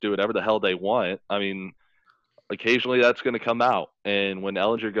mouthpiece, do whatever the hell they want, I mean, occasionally that's going to come out. And when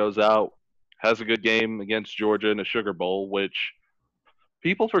Ellinger goes out, has a good game against Georgia in a Sugar Bowl, which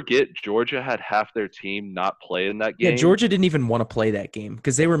people forget Georgia had half their team not play in that game. Yeah, Georgia didn't even want to play that game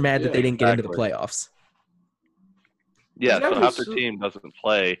because they were mad that they didn't get into the playoffs. Yeah, Exactly. so half their team doesn't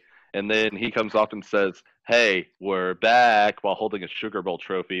play, and then he comes off and says, hey, we're back, while holding a Sugar Bowl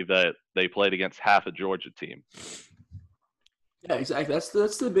trophy that they played against half a Georgia team. Yeah, exactly.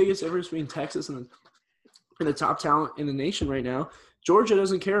 That's the biggest difference between Texas and the top talent in the nation right now. Georgia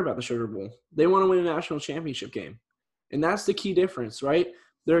doesn't care about the Sugar Bowl. They want to win a national championship game. And that's the key difference, right?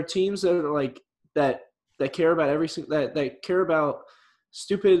 There are teams that are like that care about that care about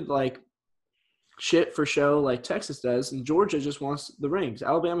stupid like shit for show like Texas does, and Georgia just wants the rings.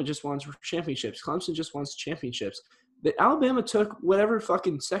 Alabama just wants championships. Clemson just wants championships. Alabama took whatever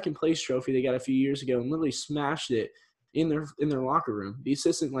fucking second place trophy they got a few years ago and literally smashed it in their locker room. The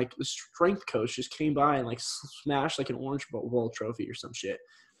assistant, like the strength coach, just came by and like smashed like an Orange Bowl trophy or some shit.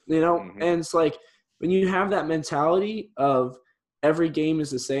 And it's like when you have that mentality of every game is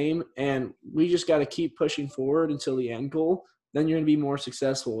the same and we just got to keep pushing forward until the end goal, then you're going to be more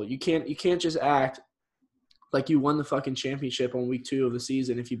successful. You can't just act like you won the fucking championship on week 2 of the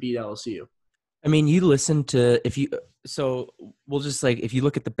season if you beat LSU. I mean, you listen to if you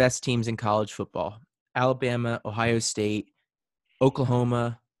look at the best teams in college football, Alabama, Ohio State,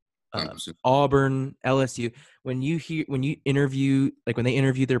 Oklahoma, Auburn, LSU. When they interview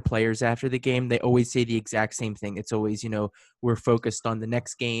their players after the game, they always say the exact same thing. It's always, we're focused on the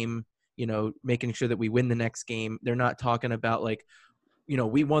next game, making sure that we win the next game. They're not talking about like,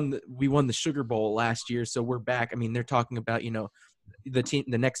 we won the Sugar Bowl last year, so we're back. I mean, they're talking about, the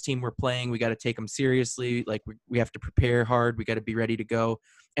next team we're playing, we got to take them seriously. Like we have to prepare hard. We got to be ready to go.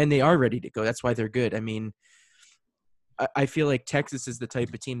 And they are ready to go. That's why they're good. I mean, I feel like Texas is the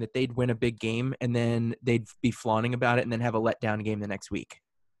type of team that they'd win a big game and then they'd be flaunting about it and then have a letdown game the next week.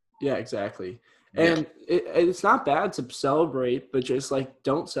 Yeah, exactly. And it's not bad to celebrate, but just like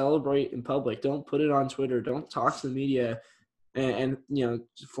don't celebrate in public. Don't put it on Twitter. Don't talk to the media and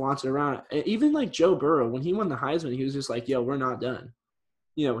flaunt it around. And even like Joe Burrow, when he won the Heisman, he was just like, yo, we're not done.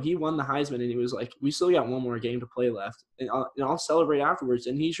 He won the Heisman and he was like, we still got one more game to play left. And I'll celebrate afterwards.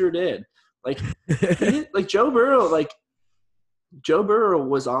 And he sure did. Like, Joe Burrow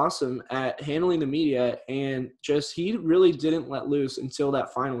was awesome at handling the media and just he really didn't let loose until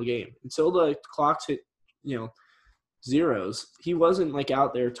that final game. Until the clocks hit, zeros. He wasn't like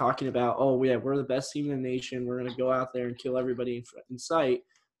out there talking about, oh, yeah, we're the best team in the nation. We're going to go out there and kill everybody in sight.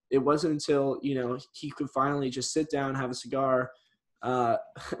 It wasn't until, he could finally just sit down, have a cigar.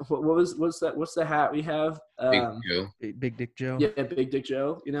 What's the hat we have? Big Dick Joe. Yeah, Big Dick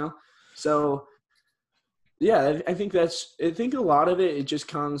Joe, So, yeah, I think a lot of it just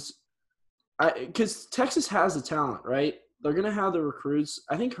comes because Texas has the talent, right? They're going to have the recruits.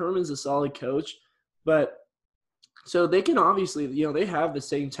 I think Herman's a solid coach, but so they can obviously, they have the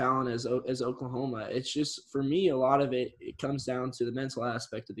same talent as Oklahoma. It's just, for me, a lot of it comes down to the mental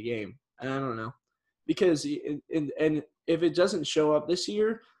aspect of the game. And I don't know. because and if it doesn't show up this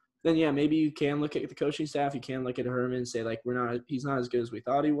year, then yeah, maybe you can look at the coaching staff. You can look at Herman and say like he's not as good as we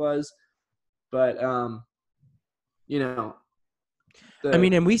thought he was. But you know, I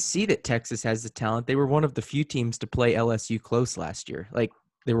mean, and we see that Texas has the talent. They were one of the few teams to play LSU close last year. Like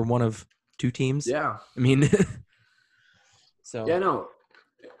they were one of 2 teams. Yeah. I mean, so yeah, no.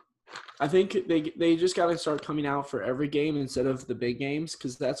 I think they just got to start coming out for every game instead of the big games,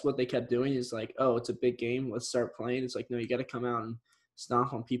 because that's what they kept doing. Is like, oh, it's a big game, let's start playing. It's like, no, you got to come out and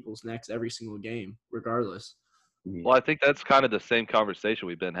stomp on people's necks every single game, regardless. Well, I think that's kind of the same conversation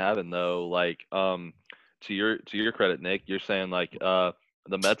we've been having, though. Like, to your credit, Nick, you're saying like the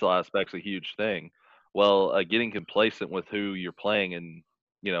mental aspect's a huge thing. Well, getting complacent with who you're playing and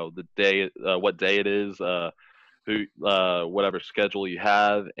the day, what day it is, whatever schedule you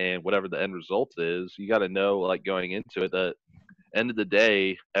have, and whatever the end result is, you got to know, like going into it, that end of the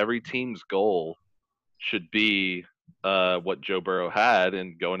day, every team's goal should be what Joe Burrow had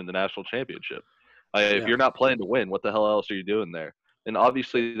and going in the national championship. If you're not playing to win, what the hell else are you doing there? And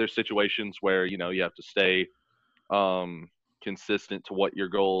obviously, there's situations where you have to stay consistent to what your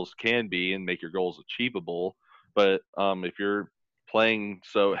goals can be and make your goals achievable. But if you're playing,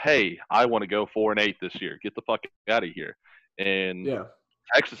 so hey, I want to go 4-8 this year, get the fuck out of here. And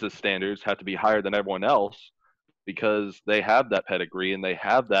Texas's standards have to be higher than everyone else because they have that pedigree and they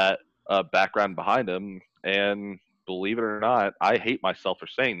have that background behind them. And believe it or not, I hate myself for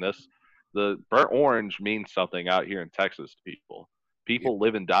saying this, the burnt orange means something out here in Texas to people. People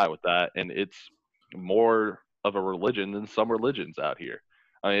live and die with that, and it's more of a religion than some religions out here.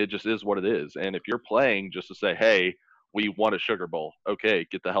 I mean, it just is what it is. And if you're playing just to say, hey, we won a Sugar Bowl, okay,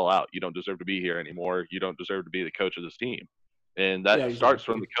 get the hell out. You don't deserve to be here anymore. You don't deserve to be the coach of this team. And that starts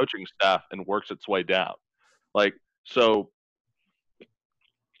from the coaching staff and works its way down. Like, so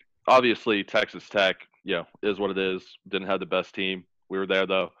obviously Texas Tech, is what it is. Didn't have the best team. We were there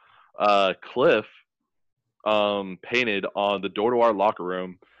though. Cliff painted on the door to our locker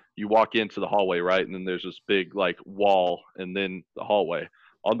room. You walk into the hallway, right? And then there's this big like wall and then the hallway.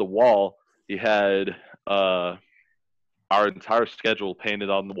 On the wall, he had our entire schedule painted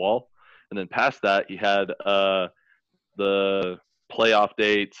on the wall. And then past that, he had the playoff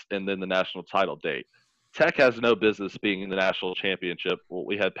dates and then the national title date. Tech has no business being in the national championship. Well,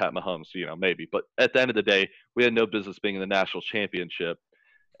 we had Pat Mahomes, maybe. But at the end of the day, we had no business being in the national championship.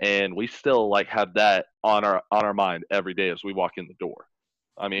 And we still like have that on our mind every day as we walk in the door.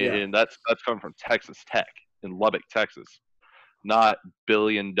 I mean, and that's coming from Texas Tech in Lubbock, Texas, not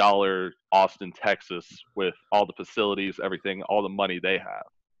billion-dollar Austin, Texas, with all the facilities, everything, all the money they have.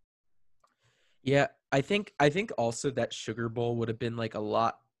 Yeah, I think also that Sugar Bowl would have been like a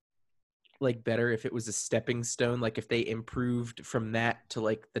lot like better if it was a stepping stone, like if they improved from that to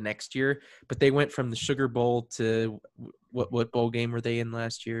like the next year. But they went from the Sugar Bowl to what bowl game were they in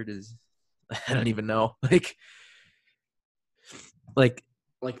last year? I don't even know.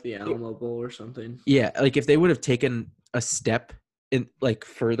 Like the Alamo Bowl or something. Yeah, like if they would have taken a step in like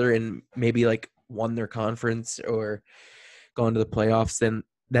further and maybe like won their conference or gone to the playoffs, then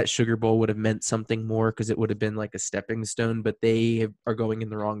that Sugar Bowl would have meant something more because it would have been like a stepping stone, but they are going in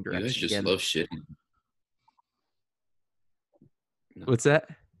the wrong direction. You guys just love shitting. What's that?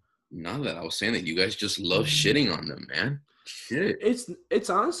 Not that I was saying that you guys just love shitting on them, man. Shit. It's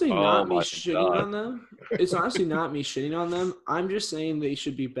honestly not me shitting on them. It's honestly not me shitting on them. I'm just saying they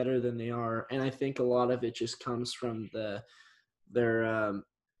should be better than they are, and I think a lot of it just comes from their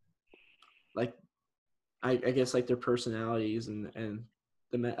like I guess like their personalities and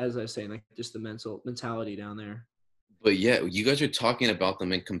as I was saying, like just the mentality down there. But yeah, you guys are talking about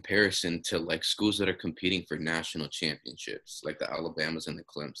them in comparison to like schools that are competing for national championships, like the Alabamas and the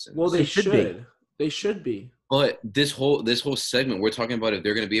Clemsons. Well, they should be. They should be. But this whole segment, we're talking about if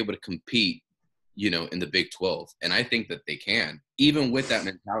they're going to be able to compete, in the Big 12, and I think that they can, even with that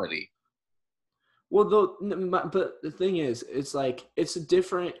mentality. Well, but the thing is, it's like it's a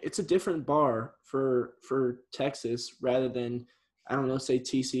different bar for Texas rather than, I don't know, say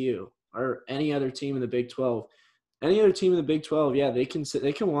TCU or any other team in the Big 12. Any other team in the Big 12, yeah, they can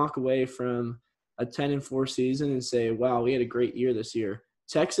walk away from a 10-4 season and say, wow, we had a great year this year.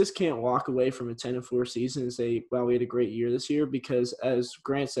 Texas can't walk away from a 10-4 season and say, wow, we had a great year this year, because as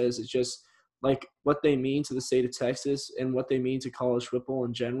Grant says, it's just like what they mean to the state of Texas and what they mean to college football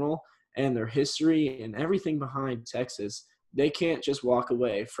in general and their history and everything behind Texas. They can't just walk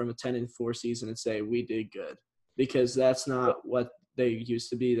away from a 10-4 season and say, we did good, because that's not what they used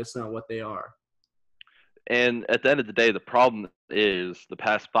to be. That's not what they are. And at the end of the day, the problem is the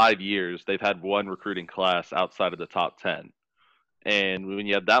past 5 years, they've had one recruiting class outside of the top 10. And when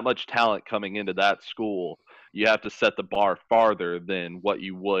you have that much talent coming into that school, you have to set the bar farther than what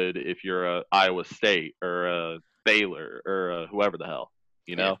you would if you're a Iowa State or a Baylor or a whoever the hell,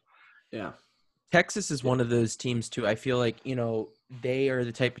 you know? Yeah. Texas is one of those teams too. I feel like, they are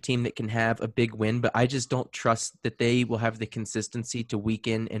the type of team that can have a big win, but I just don't trust that they will have the consistency to week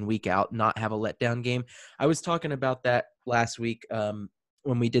in and week out not have a letdown game. I was talking about that last week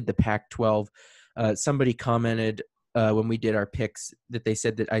when we did the Pac-12. Somebody commented when we did our picks that they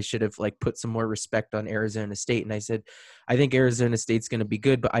said that I should have put some more respect on Arizona State, and I said I think Arizona State's going to be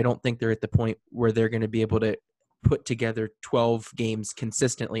good, but I don't think they're at the point where they're going to be able to put together 12 games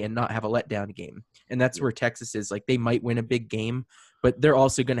consistently and not have a letdown game. And that's where Texas is. They might win a big game, but they're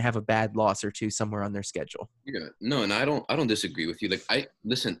also going to have a bad loss or two somewhere on their schedule. Yeah, no, and I don't disagree with you. I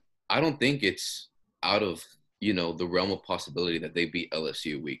don't think it's out of, the realm of possibility that they beat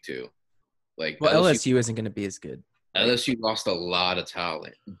LSU week 2. Well, LSU isn't going to be as good. LSU lost a lot of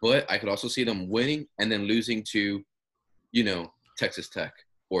talent, but I could also see them winning and then losing to, Texas Tech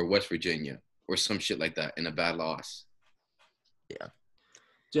or West Virginia or some shit like that in a bad loss. Yeah.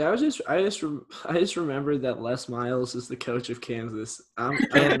 Yeah, I just remembered that Les Miles is the coach of Kansas. I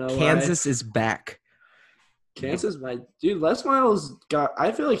don't know Kansas is back. Kansas, Les Miles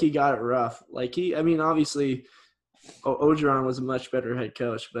I feel like he got it rough. Obviously Orgeron was a much better head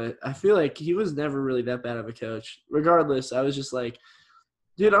coach, but I feel like he was never really that bad of a coach. Regardless, I was just I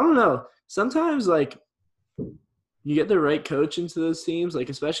don't know. Sometimes you get the right coach into those teams,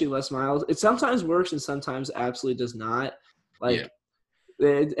 especially Les Miles. It sometimes works and sometimes absolutely does not. And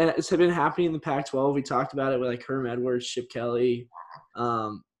it's been happening in the Pac-12. We talked about it with Herm Edwards, Chip Kelly,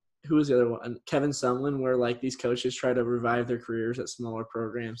 who was the other one? Kevin Sumlin, where these coaches try to revive their careers at smaller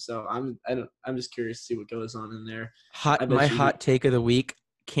programs. So I'm just curious to see what goes on in there. My hot take of the week: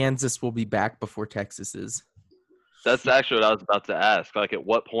 Kansas will be back before Texas is. That's actually what I was about to ask. At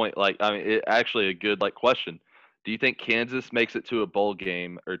what point? Actually a good question. Do you think Kansas makes it to a bowl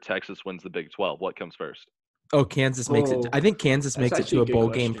game or Texas wins the Big 12? What comes first? Oh, Kansas makes it. I think Kansas makes it to a bowl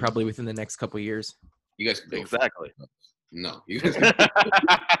game probably within the next couple of years. You guys can go exactly. No, you guys can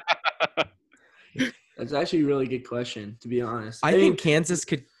That's actually a really good question, to be honest. I think Kansas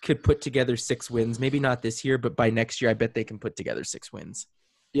could put together 6 wins. Maybe not this year, but by next year, I bet they can put together 6 wins.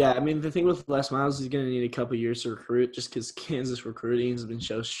 Yeah, the thing with Les Miles, he's going to need a couple years to recruit just because Kansas recruiting has been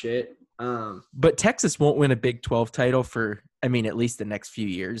so shit. But Texas won't win a Big 12 title for, at least the next few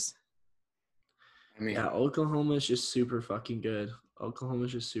years. Oklahoma is just super fucking good.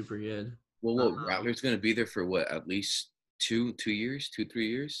 Oklahoma's just super good. Well, Rattler's going to be there for what? At least 3 years? 3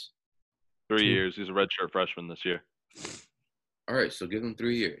 years? 3 years. He's a redshirt freshman this year. All right, so give him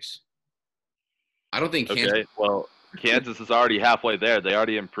 3 years. I don't think Kansas. Okay, well, Kansas is already halfway there. They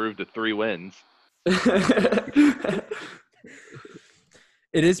already improved to 3 wins.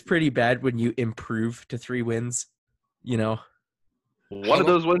 It is pretty bad when you improve to 3 wins, One of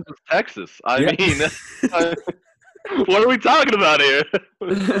those wins is Texas. I mean, what are we talking about here?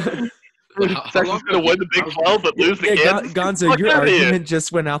 Texas going to win the Big 12 but lose to Kansas? Gonzo, your argument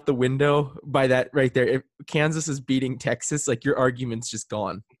just went out the window by that right there. If Kansas is beating Texas, your argument's just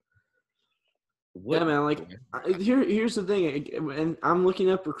gone. Yeah, man. Here's the thing, and I'm looking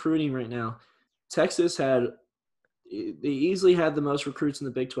up recruiting right now. Texas they easily had the most recruits in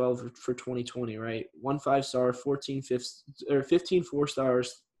the Big 12 for 2020, right? 1 5-star, 15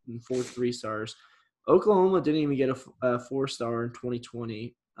 4-stars, and 4 3-stars. Oklahoma didn't even get a 4-star in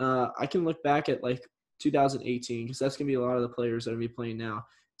 2020. I can look back at 2018 because that's going to be a lot of the players that are going to be playing now.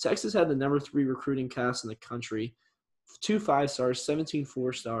 Texas had the number 3 recruiting class in the country. 2 5-stars, 17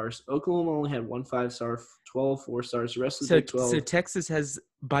 4-stars. Oklahoma only had 1 5-star, 12 4-stars. The rest of the Big 12. So Texas has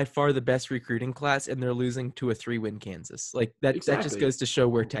by far the best recruiting class, and they're losing to a 3-win Kansas. That Exactly. That just goes to show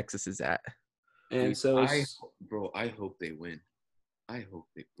where Texas is at. And dude, so, I hope they win.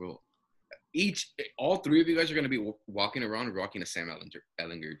 All 3 of you guys are going to be walking around rocking a Sam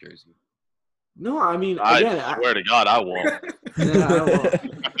Ellinger jersey. No, I swear to God, I won't. Yeah,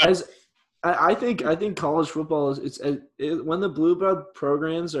 I won't. I think college football is when the blue blood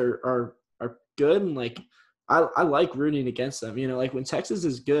programs are good, and I like rooting against them. When Texas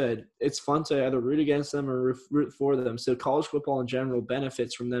is good, it's fun to either root against them or root for them. So college football in general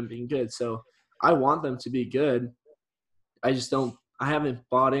benefits from them being good. So I want them to be good. I haven't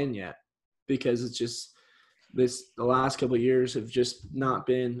bought in yet because it's just the last couple of years have just not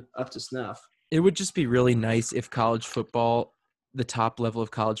been up to snuff. It would just be really nice if college football, the top level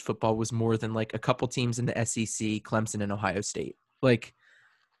of college football, was more than a couple teams in the SEC, Clemson and Ohio State. That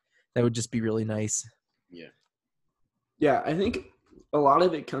would just be really nice. Yeah. Yeah, I think a lot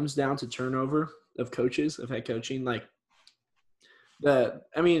of it comes down to turnover of coaches, of head coaching.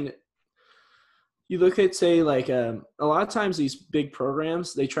 I mean, you look at, say, like a lot of times these big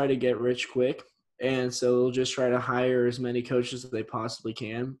programs, they try to get rich quick. And so they'll just try to hire as many coaches as they possibly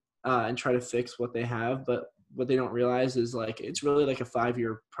can and try to fix what they have. But what they don't realize is, like, it's really like a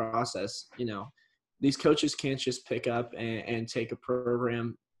 5-year process. These coaches can't just pick up and take a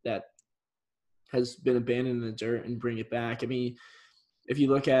program that has been abandoned in the dirt and bring it back. I mean, if you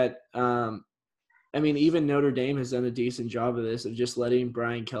look at even Notre Dame has done a decent job of this, of just letting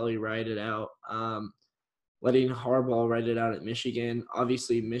Brian Kelly ride it out, letting Harbaugh ride it out at Michigan.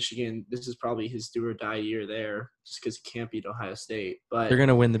 Obviously, Michigan, this is probably his do or die year there, just because he can't beat Ohio State. But They're going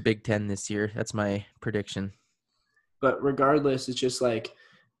to win the Big Ten this year. That's my prediction. But regardless, it's just like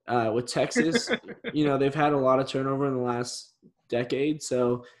with Texas, they've had a lot of turnover in the last decade,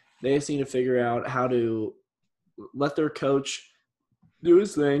 so they just need to figure out how to let their coach do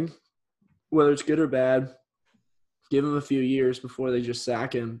his thing, whether it's good or bad. Give him a few years before they just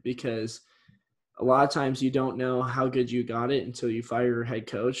sack him, because a lot of times you don't know how good you got it until you fire your head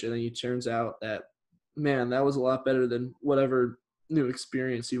coach, and then it turns out that, man, that was a lot better than whatever new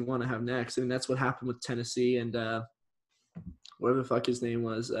experience you want to have next. I mean, that's what happened with Tennessee and whatever the fuck his name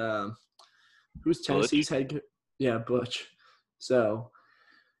was. Who's Tennessee's head? Yeah, Butch. So,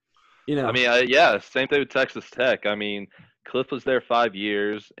 I mean, yeah, same thing with Texas Tech. I mean, Cliff was there 5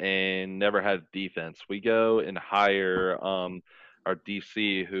 years and never had defense. We go and hire our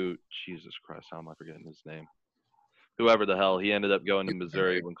DC, who, Jesus Christ, how am I forgetting his name? Whoever the hell, he ended up going to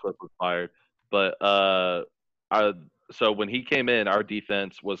Missouri when Cliff was fired. But so when he came in, our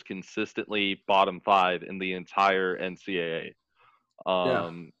defense was consistently bottom 5 in the entire NCAA.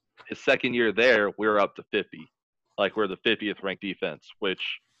 His second year there, we were up to 50. Like, we're the 50th ranked defense,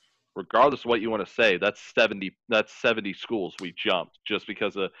 which, regardless of what you want to say, that's 70 schools we jumped, just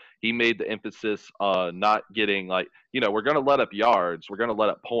because he made the emphasis not getting, like, we're going to let up yards, we're going to let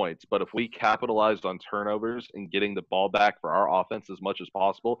up points, but if we capitalized on turnovers and getting the ball back for our offense as much as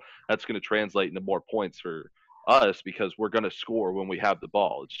possible, that's going to translate into more points for us, because we're going to score when we have the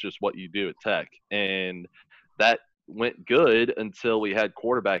ball. It's just what you do at Tech. And that went good until we had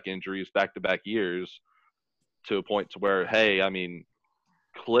quarterback injuries back-to-back years, to a point to where, hey, I mean,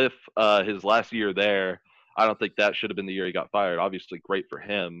 Cliff, his last year there, I don't think that should have been the year he got fired. Obviously, great for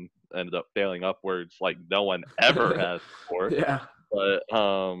him. Ended up failing upwards like no one ever has before. Yeah. But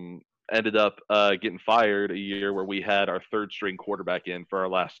ended up getting fired a year where we had our third string quarterback in for our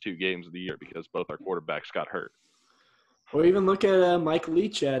last 2 games of the year, because both our quarterbacks got hurt. Or even look at Mike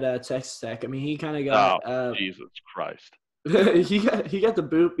Leach at Texas Tech. I mean, he kind of got Jesus Christ. he got the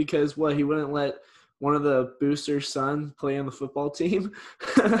boot because he wouldn't let one of the boosters' son play on the football team.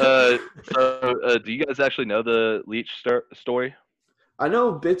 Do you guys actually know the Leach story? I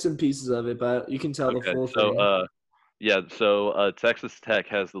know bits and pieces of it, but you can tell the full thing. So Texas Tech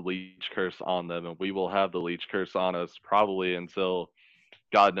has the Leach curse on them, and we will have the Leach curse on us probably until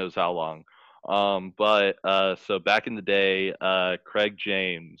God knows how long. So back in the day, Craig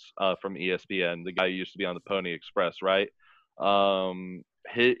James from ESPN, the guy who used to be on the Pony Express, right?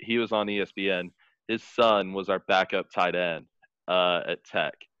 He was on ESPN. His son was our backup tight end at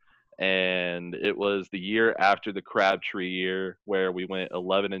Tech. And it was the year after the Crabtree year where we went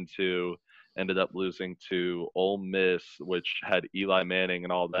 11-2, ended up losing to Ole Miss, which had Eli Manning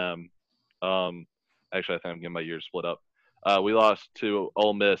and all them. Actually, I think I'm getting my years split up. We lost to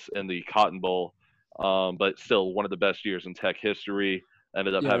Ole Miss in the Cotton Bowl, but still one of the best years in Tech history.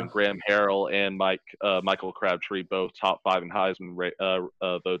 Ended up having Graham Harrell and Michael Crabtree both top 5 in Heisman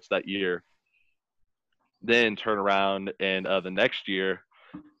votes that year. Then turn around and the next year,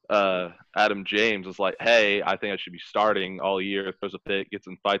 Adam James was like, hey, I think I should be starting all year. Throws a fit, gets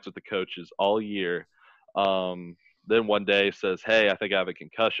in fights with the coaches all year. Then one day says, hey, I think I have a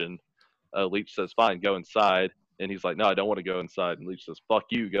concussion. Leach says, fine, go inside. And he's like, no, I don't want to go inside. And Leach says, fuck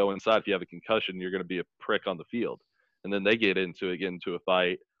you, go inside. If you have a concussion, you're going to be a prick on the field. And then they get into a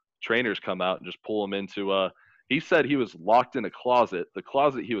fight. Trainers come out and just pull him into he said he was locked in a closet. The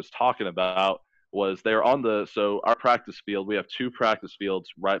closet he was talking about was they're on our practice field. We have 2 practice fields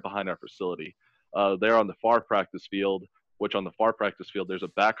right behind our facility. They're on the far practice field, which on the far practice field, there's a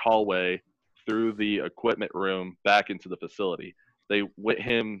back hallway through the equipment room back into the facility. They put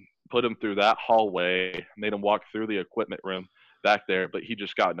him through that hallway, made him walk through the equipment room back there, but he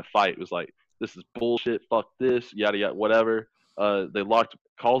just got in a fight. It was like, this is bullshit, fuck this, yada, yada, whatever.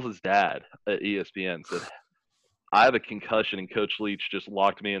 Calls his dad at ESPN, said, I have a concussion, and Coach Leach just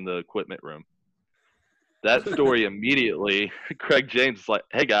locked me in the equipment room. That story immediately, Craig James is like,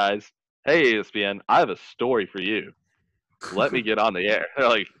 hey, guys, hey, ESPN, I have a story for you. Let me get on the air. They're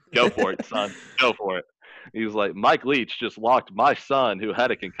like, go for it, son. Go for it. He was like, Mike Leach just locked my son who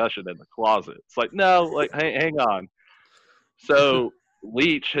had a concussion in the closet. It's like, no, like, hang on. So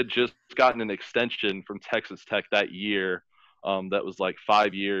Leach had just gotten an extension from Texas Tech that year. That was like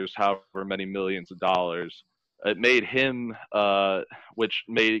 5 years, however many millions of dollars. It made him, which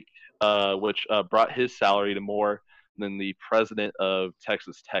brought his salary to more than the president of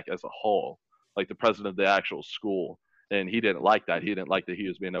Texas Tech as a whole, like the president of the actual school. And he didn't like that. He didn't like that he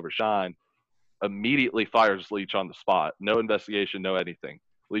was being overshined. Immediately fires Leach on the spot. No investigation, no anything.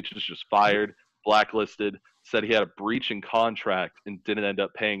 Leach was just fired, blacklisted, said he had a breach in contract and didn't end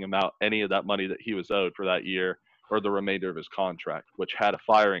up paying him out any of that money that he was owed for that year or the remainder of his contract, which had a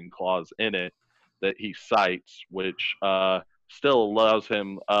firing clause in it that he cites, which still allows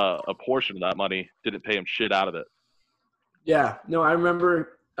him a portion of that money, didn't pay him shit out of it. Yeah, no, I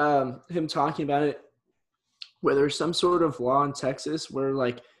remember him talking about it, where there's some sort of law in Texas where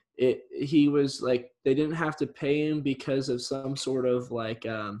like he was like they didn't have to pay him because of some sort of like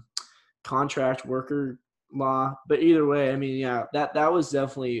contract worker law. But either way, I mean, yeah, that was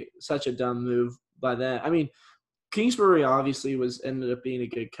definitely such a dumb move by them. I mean, Kingsbury obviously ended up being a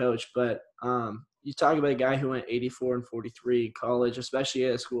good coach, but you talk about a guy who went 84-43 in college, especially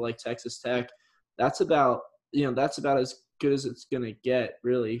at a school like Texas Tech. That's about as good as it's gonna get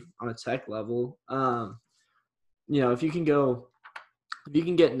really on a Tech level. If you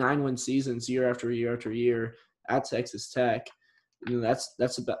can get 9-win seasons year after year after year at Texas Tech, that's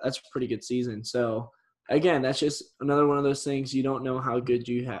a pretty good season. So again, that's just another one of those things you don't know how good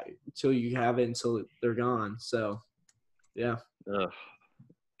you have until you have it until they're gone. So yeah. Ugh.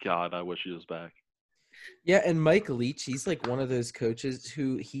 God, I wish he was back. Yeah, and Mike Leach, he's like one of those coaches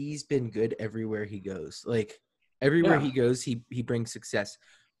who he's been good everywhere he goes. Like everywhere he goes, he brings success.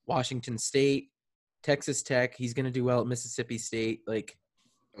 Washington State, Texas Tech, he's going to do well at Mississippi State. Like,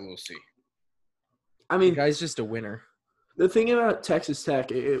 we'll see. I mean, the guy's just a winner. The thing about Texas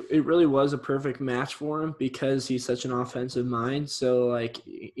Tech, it really was a perfect match for him because he's such an offensive mind. So, like,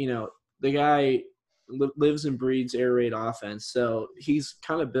 the guy lives and breathes air raid offense. So he's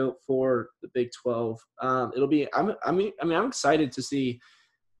kind of built for the Big 12. I'm excited to see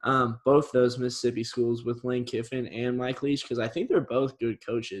both those Mississippi schools with Lane Kiffin and Mike Leach because I think they're both good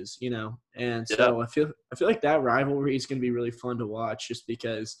coaches, And so I feel like that rivalry is going to be really fun to watch just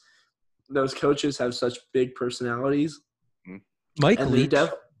because those coaches have such big personalities. Mike Leach. Go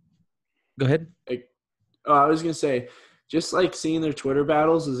ahead. I was going to say, just like seeing their Twitter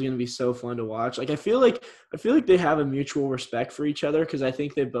battles is going to be so fun to watch. Like I feel like they have a mutual respect for each other because I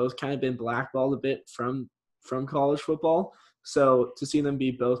think they've both kind of been blackballed a bit from college football. So to see them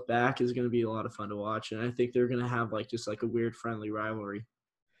be both back is going to be a lot of fun to watch, and I think they're going to have just a weird friendly rivalry.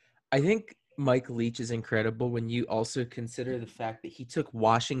 I think Mike Leach is incredible when you also consider the fact that he took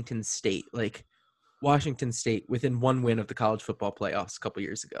Washington State within one win of the college football playoffs a couple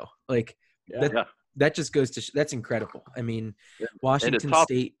years ago. That just goes to that's incredible. I mean, Washington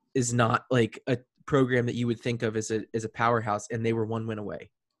State is not like a program that you would think of as a powerhouse, and they were one win away.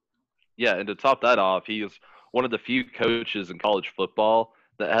 Yeah, and to top that off, he is one of the few coaches in college football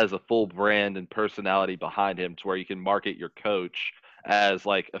that has a full brand and personality behind him to where you can market your coach as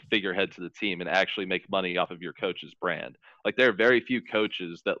like a figurehead to the team and actually make money off of your coach's brand. Like there are very few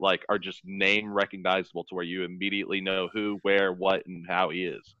coaches that like are just name recognizable to where you immediately know who, where, what, and how he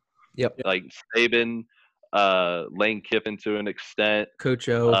is. Yep. Like Saban, Lane Kiffin to an extent. Coach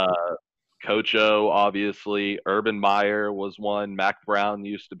O. Coach O, obviously. Urban Meyer was one. Mac Brown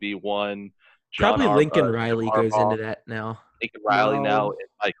used to be one. Probably Lincoln Riley goes into that now. Lincoln Riley now and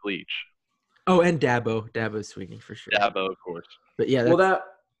Mike Leach. Oh, and Dabo Sweeney for sure. Dabo, of course. But yeah,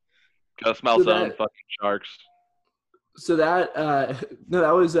 Gus Malzahn, fucking Sharks. So that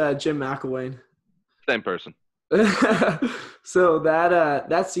that was Jim McElwain. Same person. So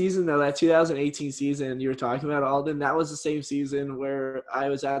that season though, that 2018 season you were talking about, Alden, that was the same season where I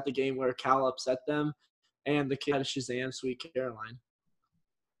was at the game where Cal upset them, and the kid had a Shazam Sweet Caroline.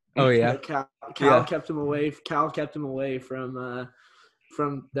 Oh yeah, Cal kept him away. Cal kept him away from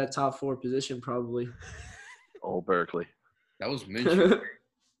that top 4 position probably. Old Berkeley. That was Minshew.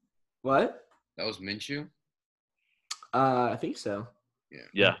 What? That was Minshew? I think so.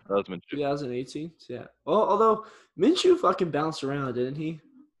 Yeah, that was Minshew. 2018. Yeah. Well, although Minshew fucking bounced around, didn't he?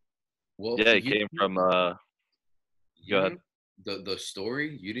 Well, yeah, he came from. Go ahead. The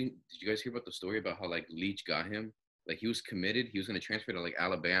story did you guys hear about the story about how like Leach got him? Like he was committed. He was going to transfer to like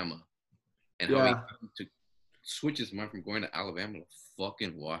Alabama, and how he to switch his mind from going to Alabama to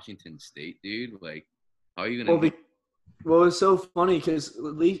fucking Washington State, dude. Like, how are you going to? Well, it's so funny because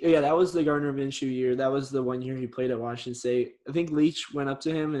that was the Gardner Minshew year. That was the one year he played at Washington State. I think Leach went up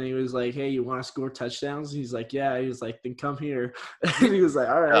to him and he was like, "Hey, you want to score touchdowns?" And he's like, "Yeah." He was like, "Then come here." And he was like,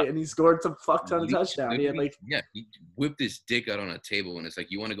 "All Yeah. right." And he scored a fuck ton of Leach touchdowns. He had literally, like, yeah, he whipped his dick out on a table, and it's like,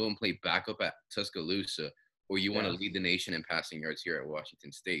 you want to go and play backup at Tuscaloosa, or you want to Yeah. lead the nation in passing yards here at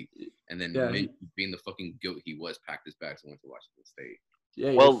Washington State. And then yeah, Minshew, being the fucking goat he was, packed his bags and went to Washington State.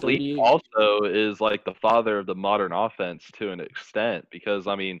 yeah, you're Well, Leach 38. also is like the father of the modern offense to an extent because,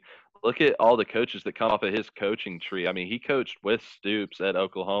 I mean, look at all the coaches that come off of his coaching tree. I mean, he coached with Stoops at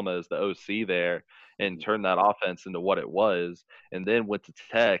Oklahoma as the OC there and turned that offense into what it was, and then went to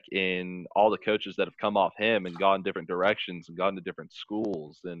Tech, and all the coaches that have come off him and gone different directions and gone to different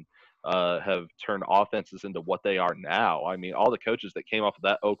schools and have turned offenses into what they are now. I mean, all the coaches that came off of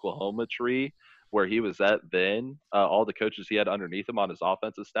that Oklahoma tree where he was at then, all the coaches he had underneath him on his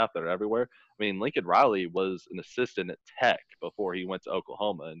offensive staff that are everywhere. I mean, Lincoln Riley was an assistant at Tech before he went to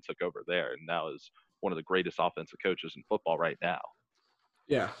Oklahoma and took over there, and now is one of the greatest offensive coaches in football right now.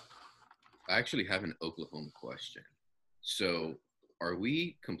 Yeah. I actually have an Oklahoma question. So, are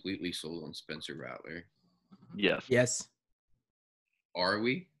we completely sold on Spencer Rattler? Yes. Yes. Are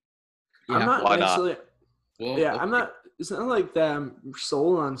we? Yeah. I'm not why not? necessarily. Well, Yeah, okay. I'm not. It's not like that. I'm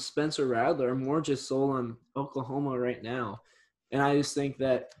sold on Spencer Rattler. I'm more just sold on Oklahoma right now, and I just think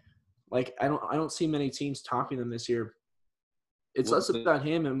that, like, I don't see many teams topping them this year. It's Well, less about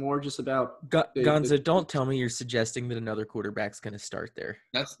him and more just about Gonzo, don't tell me you're suggesting that another quarterback's going to start there.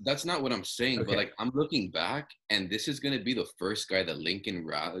 that's not what I'm saying. But Okay. like, I'm looking back, and this is gonna be the first guy that Lincoln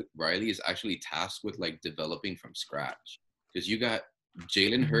Riley is actually tasked with like developing from scratch. Because you got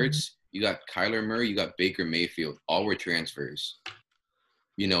Jalen Hurts, you got Kyler Murray, you got Baker Mayfield, all were transfers.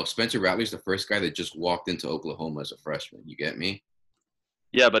 You know, Spencer Rattler's the first guy that just walked into Oklahoma as a freshman. You get me?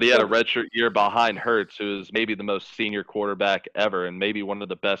 Yeah, but he had Yeah, a redshirt year behind Hurts, who is maybe the most senior quarterback ever, and maybe one of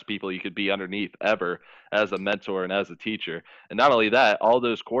the best people you could be underneath ever as a mentor and as a teacher. And not only that, all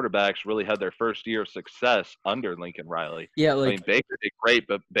those quarterbacks really had their first year of success under Lincoln Riley. Yeah, I mean, Baker did great,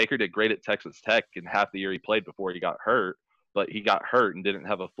 but Baker did great at Texas Tech in half the year he played before he got hurt. But he got hurt and didn't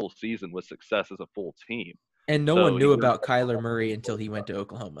have a full season with success as a full team. and no So one he knew was about Kyler Murray until he went to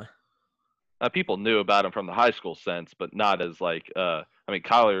Oklahoma. people knew about him from the high school sense, but not as like. I mean,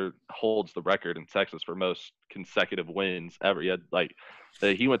 Kyler holds the record in Texas for most consecutive wins ever. He had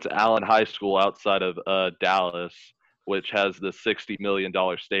he went to Allen High School outside of Dallas, which has the $60 million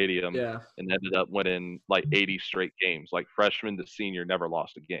stadium, yeah. and ended up winning like 80 straight games. Like freshman to senior, never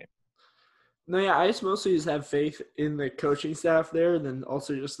lost a game. No, yeah. I just mostly just have faith in the coaching staff there, and then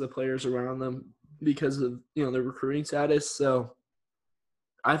also just the players around them because of their recruiting status. So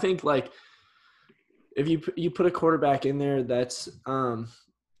I think like if you put a quarterback in there that's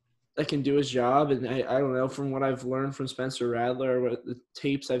that can do his job, and I don't know, from what I've learned from Spencer Rattler, what the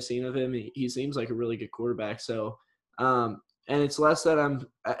tapes I've seen of him, he seems like a really good quarterback. So and it's less that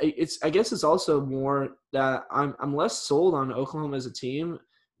I guess it's also more that I'm less sold on Oklahoma as a team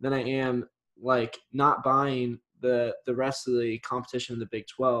than I am like not buying the rest of the competition in the Big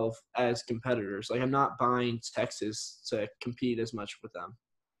 12 as competitors. Like I'm not buying Texas to compete as much with them.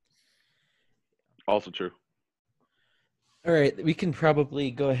 Also true. All right, we can probably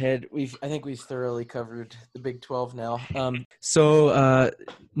go ahead. I think we've thoroughly covered the Big 12 now. So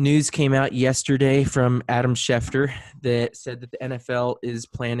news came out yesterday from Adam Schefter that said that the NFL is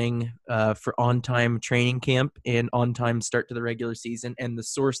planning for on-time training camp and on-time start to the regular season. And the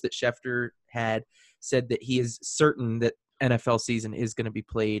source that Schefter had said that he is certain that NFL season is going to be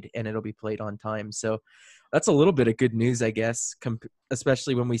played and it'll be played on time. So that's a little bit of good news, I guess,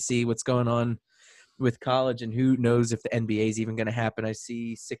 especially when we see what's going on with college, and who knows if the NBA is even going to happen. I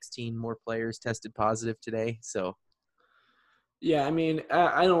see 16 more players tested positive today. So, yeah, I mean,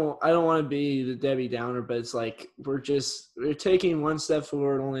 I don't want to be the Debbie Downer, but it's like we're taking one step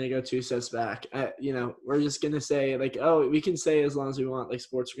forward, only to go two steps back. We're just gonna say like, oh, we can say as long as we want, like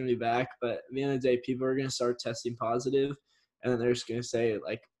sports are gonna be back, but at the end of the day, people are gonna start testing positive, and then they're just gonna say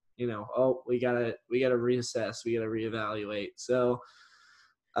like, oh, we gotta reassess, we gotta reevaluate. So,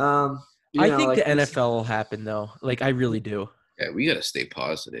 I think the NFL will happen though. Like I really do. Yeah, we gotta stay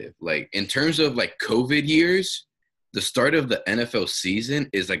positive. Like in terms of like COVID years, the start of the NFL season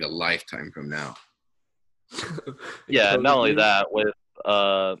is like a lifetime from now. Yeah, not only that, with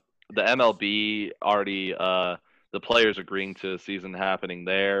the MLB already the players agreeing to a season happening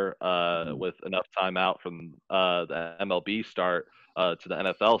there with enough time out from the MLB start to the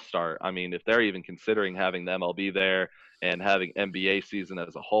NFL start. I mean, if they're even considering having the MLB there and having NBA season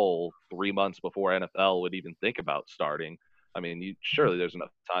as a whole 3 months before NFL would even think about starting, I mean, surely there's enough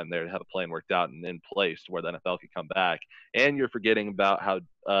time there to have a plan worked out and in place to where the NFL can come back. And you're forgetting about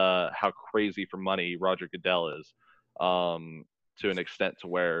how crazy for money Roger Goodell is, to an extent to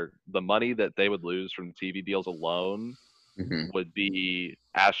where the money that they would lose from TV deals alone Hmm. would be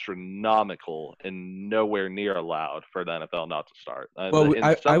astronomical and nowhere near allowed for the NFL not to start. Well, In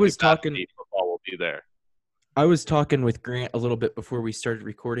I some was capacity, talking. football will be there. I was talking with Grant a little bit before we started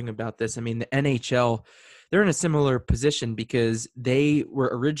recording about this. I mean, the NHL, they're in a similar position because they were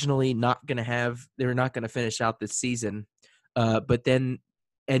originally they were not going to finish out this season. But then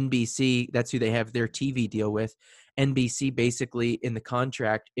NBC, that's who they have their TV deal with. NBC basically in the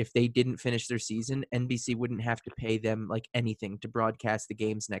contract, if they didn't finish their season, NBC wouldn't have to pay them like anything to broadcast the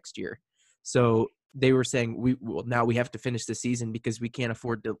games next year. So they were saying now we have to finish the season because we can't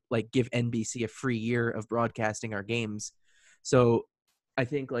afford to like give NBC a free year of broadcasting our games. So I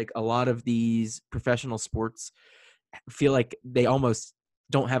think like a lot of these professional sports feel like they almost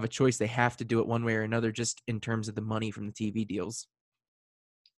don't have a choice. They have to do it one way or another just in terms of the money from the TV deals.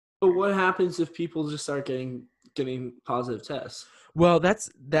 But what happens if people just start getting positive tests? Well,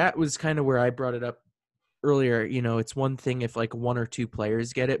 that was kind of where I brought it up earlier. You know, it's one thing if like one or two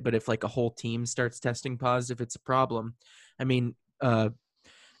players get it, but if like a whole team starts testing positive, it's a problem. I mean,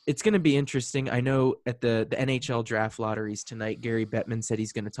 it's going to be interesting. I know at the NHL draft lotteries tonight, Gary Bettman said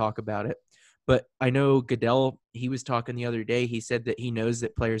he's going to talk about it. But I know Goodell, he was talking the other day. He said that he knows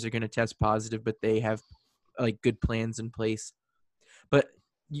that players are going to test positive, but they have like good plans in place. But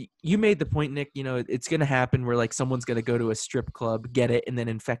you made the point, Nick, you know, it's going to happen where like someone's going to go to a strip club, get it, and then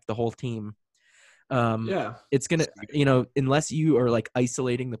infect the whole team. Yeah. It's going to, you know, unless you are like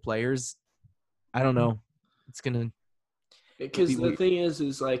isolating the players, I don't know. It's going to. Because the thing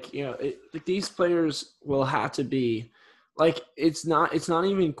is like, you know, like these players will have to be like, it's not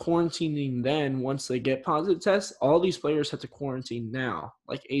even quarantining then once they get positive tests. All these players have to quarantine now,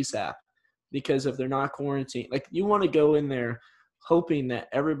 like ASAP, because if they're not quarantined, like you want to go in there hoping that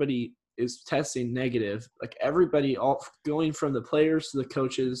everybody is testing negative, like everybody all going from the players to the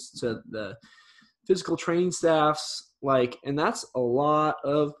coaches to the physical training staffs, like, and that's a lot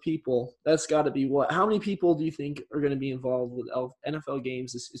of people. That's got to be how many people do you think are going to be involved with NFL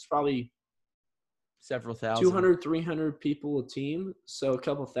games? It's probably Several thousand. 200, 300 people a team. So a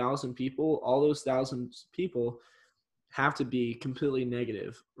couple thousand people, all those thousand people have to be completely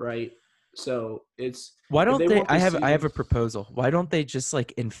negative, right? So it's why don't they? want the I season- have a proposal. Why don't they just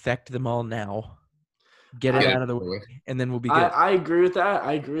like infect them all now, get it out of the way, and then we'll be good. I agree with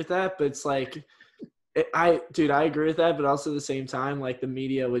that. But it's like, I agree with that. But also at the same time, like the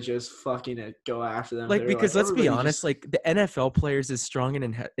media would just fucking go after them. Like, because let's be honest, just, like the NFL players, as strong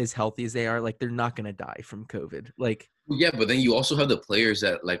and as healthy as they are, like they're not gonna die from COVID. Like, Yeah, but then you also have the players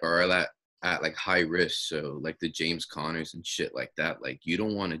that like are at like high risk. So like the James Connors and shit like that. Like you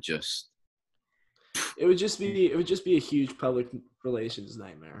don't want to just. It would just be a huge public relations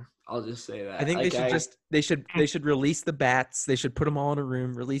nightmare. I'll just say that. I think they should release the bats. They should put them all in a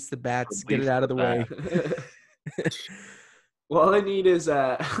room, release the bats, get it out of the way. Well, all I need is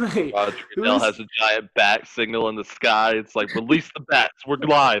Roger Goodell has a giant bat signal in the sky. It's like, release the bats. We're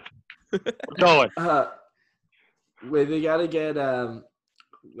live. We're going. Wait, they gotta get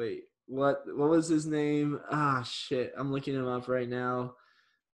wait, what was his name? Shit, I'm looking him up right now.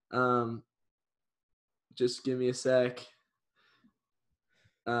 Just give me a sec.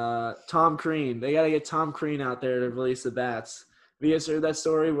 Tom Crean. They gotta get Tom Crean out there to release the bats. Have you guys heard that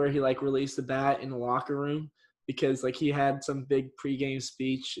story where he like released the bat in the locker room because like he had some big pregame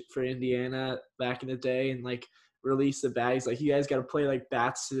speech for Indiana back in the day and like released the bat. He's like, you guys gotta play like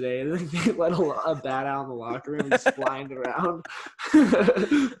bats today, and like, they let a bat out in the locker room and just flying around.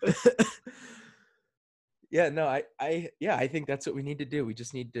 Yeah, no, I think that's what we need to do. We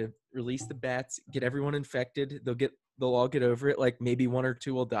just need to release the bats, get everyone infected. They'll all get over it. Like maybe one or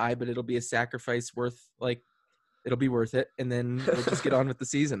two will die, but it'll be a sacrifice it'll be worth it. And then we'll just get on with the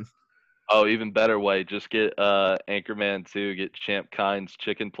season. Oh, even better way. Just get Anchorman 2, get Champ Kind's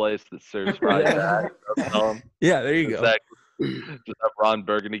chicken place that serves fried bags. Yeah, there you go. Exactly. Just have Ron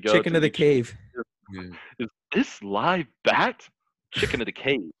Burgundy go Chicken to the cave. Is this live bat? Chicken to the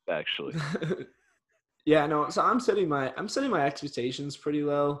cave, actually. Yeah, no. So I'm setting my expectations pretty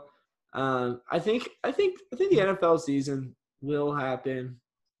low. I think the NFL season will happen,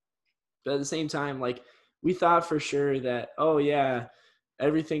 but at the same time, like we thought for sure that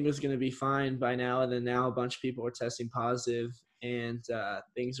everything was going to be fine by now, and then now a bunch of people are testing positive, and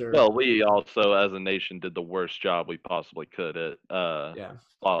things are. Well, we also, as a nation, did the worst job we possibly could at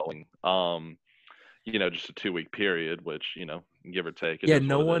following. Just a 2-week period, which give or take. Yeah,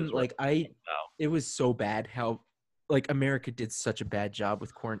 no one it was so bad how like America did such a bad job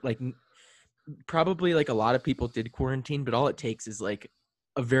with quarantine. Like probably like a lot of people did quarantine, but all it takes is like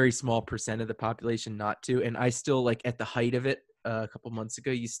a very small percent of the population not to. And I still like at the height of it a couple months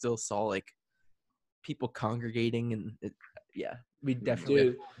ago, you still saw like people congregating, and we definitely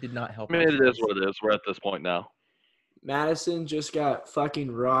Dude, did not help I mean, it is ourselves. what it is. We're at this point now. Madison just got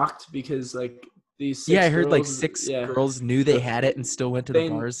fucking rocked because like these Yeah, six I heard like girls, 6 yeah, girls knew they had it and still went to the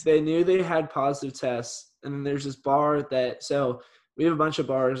bars. they knew they had positive tests, and then there's this bar that so we have a bunch of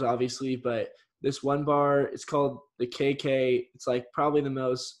bars obviously, but this one bar, it's called the KK. It's like probably the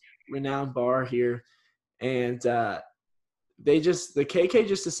most renowned bar here, and the KK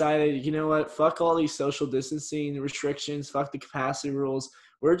just decided, you know what, fuck all these social distancing restrictions, fuck the capacity rules.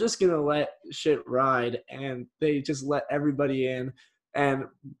 We're just gonna let shit ride, and they just let everybody in. And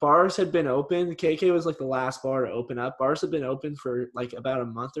bars had been open. KK was like the last bar to open up. Bars had been open for like about a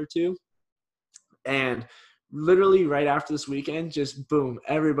month or two, and literally right after this weekend, just boom,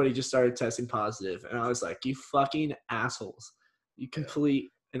 everybody just started testing positive. And I was like, you fucking assholes, you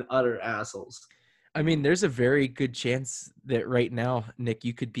complete and utter assholes. I mean, there's a very good chance that right now, Nick,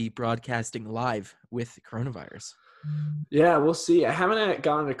 you could be broadcasting live with coronavirus. Yeah, we'll see. I haven't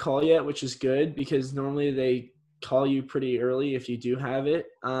gotten a call yet, which is good because normally they call you pretty early if you do have it.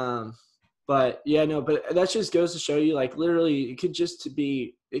 But yeah, no, but that just goes to show you, like, literally, it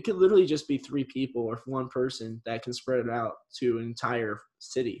could literally just be 3 people or 1 person that can spread it out to an entire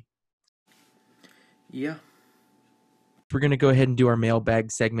city. Yeah. We're going to go ahead and do our mailbag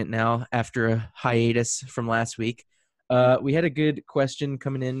segment now after a hiatus from last week. We had a good question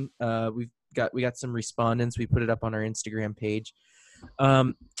coming in. We got some respondents. We put it up on our Instagram page.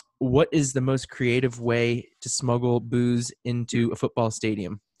 What is the most creative way to smuggle booze into a football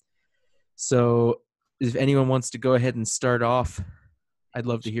stadium? So if anyone wants to go ahead and start off, I'd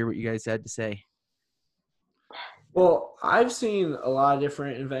love to hear what you guys had to say. Well, I've seen a lot of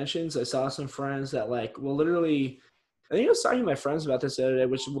different inventions. I saw some friends that will literally, I think I was talking to my friends about this the other day,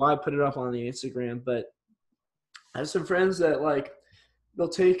 which is why I put it up on the Instagram. But I have some friends that they'll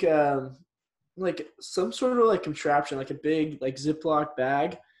take some sort of contraption, like a big Ziploc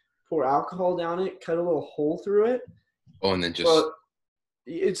bag, pour alcohol down it, cut a little hole through it. Oh, and then just. Well,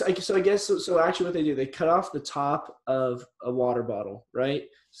 it's like, so I guess so actually what they do, they cut off the top of a water bottle, right?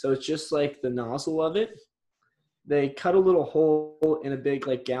 So it's just like the nozzle of it. They cut a little hole in a big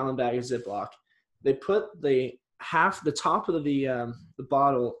gallon bag of Ziploc. They put the top of the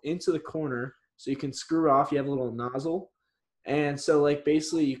bottle into the corner so you can screw it off. You have a little nozzle. And so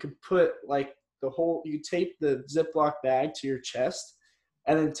basically you can put you tape the Ziploc bag to your chest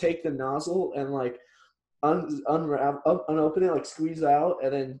and then take the nozzle and unopen it, squeeze out,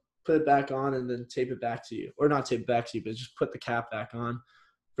 and then put it back on and then tape it back to you. Or not tape it back to you, but just put the cap back on.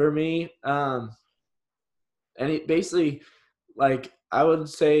 For me, and it basically, I would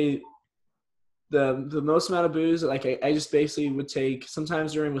say the most amount of booze, I just basically would take,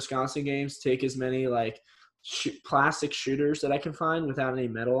 sometimes during Wisconsin games, take as many plastic shooters that I can find without any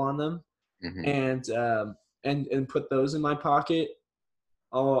metal on them, Mm-hmm. and put those in my pocket,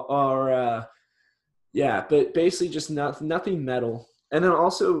 but basically just nothing metal. And then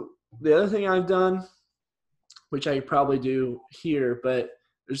also the other thing I've done, which I probably do here, but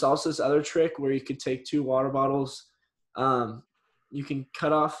there's also this other trick where you could take 2 water bottles. You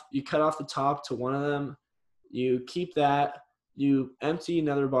cut off the top to one of them. You keep that. You empty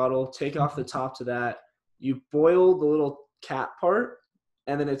another bottle, take off the top to that. You boil the little cap part,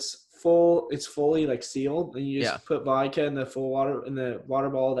 and then it's fully sealed. And you just put vodka in the water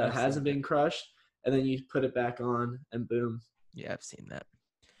bottle that hasn't been crushed, and then you put it back on, and boom. Yeah, I've seen that.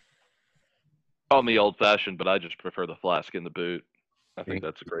 Call me old-fashioned, but I just prefer the flask in the boot. I think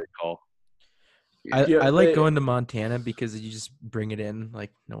that's a great call. I like going to Montana because you just bring it in,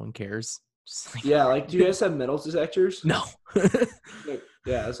 no one cares. Do you guys have metal detectors? No.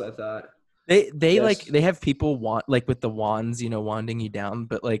 Yeah, that's what I thought. They have people with the wands, wanding you down,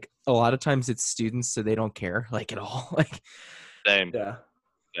 but a lot of times it's students, so they don't care at all. Same. Yeah.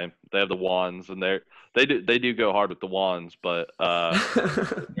 Same. They have the wands, and they do go hard with the wands, but they're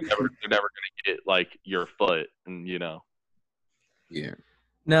never gonna get your foot, and Yeah.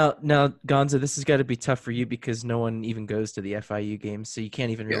 Now, Gonzo, this has got to be tough for you because no one even goes to the FIU games, so you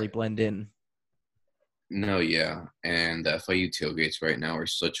can't even really blend in. No, yeah, and the FIU tailgates right now are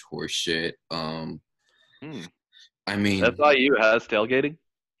such horse shit. I mean, FIU has tailgating.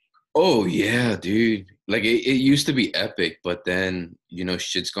 Oh yeah, dude. It used to be epic, but then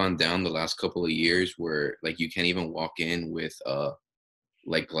shit's gone down the last couple of years where you can't even walk in with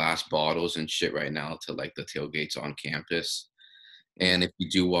glass bottles and shit right now to the tailgates on campus. And if you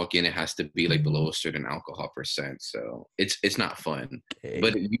do walk in, it has to be like below a certain alcohol percent. So it's not fun,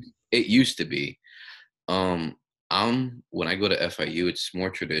 but it used to be. When I go to FIU, it's more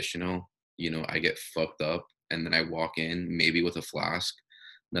traditional. I get fucked up and then I walk in maybe with a flask,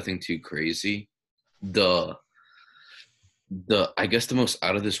 nothing too crazy. The I guess the most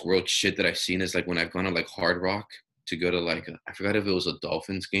out of this world shit that I've seen is like when I've gone to like Hard Rock to go to like I forgot if it was a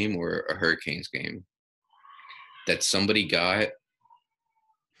Dolphins game or a Hurricanes game that somebody got.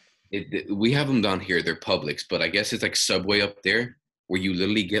 We have them down here. They're Publix, but I guess it's like Subway up there where you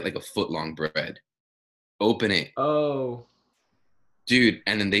literally get like a foot long bread. Open it. Oh. Dude,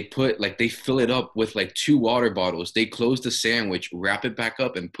 and then they fill it up with like 2 water bottles. They close the sandwich, wrap it back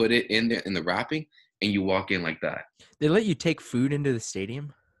up, and put it in there in the wrapping, and you walk in like that. They let you take food into the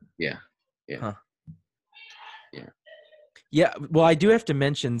stadium? Yeah. Huh. Yeah. Yeah, well, I do have to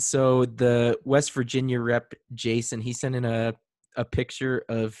mention, so the West Virginia rep, Jason, he sent in a picture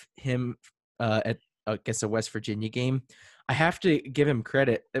of him at, I guess, a West Virginia game. I have to give him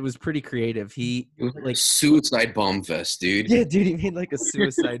credit. It was pretty creative. He It was like suicide bomb vest, dude. Yeah, dude, he made like a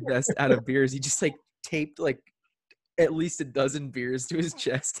suicide vest out of beers. He just like taped like at least a dozen beers to his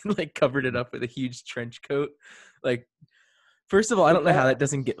chest and like covered it up with a huge trench coat. Like, first of all, I don't know how that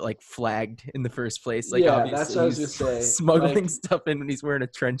doesn't get like flagged in the first place. Like, Yeah, obviously, that's what I was he's gonna say. smuggling Like- stuff in when he's wearing a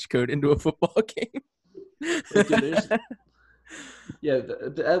trench coat into a football game. Like, dude, there's- yeah,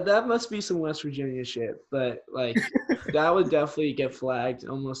 that must be some West Virginia shit. But like, that would definitely get flagged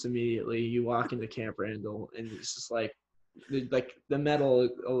almost immediately. You walk into Camp Randall, and it's just like the metal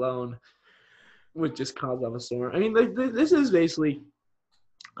alone would just cause up a storm. I mean, like this is basically.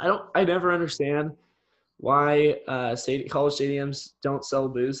 I never understand why college stadiums don't sell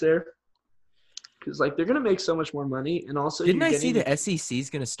booze there. Because like they're gonna make so much more money, and also Didn't I see the SEC is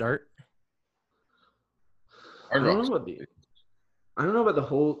gonna start? I don't know about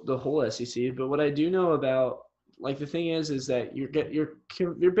the whole SEC, but what I do know about, like, the thing is that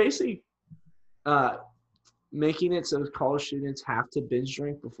you're basically making it so college students have to binge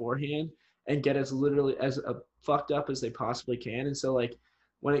drink beforehand and get as fucked up as they possibly can. And so like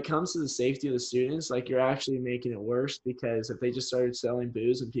when it comes to the safety of the students, like you're actually making it worse, because if they just started selling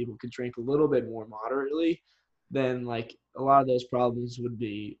booze and people could drink a little bit more moderately, then like a lot of those problems would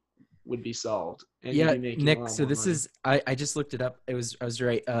be solved. And Yeah, you'd be making a Nick. lot So more this money. is I just looked it up. I was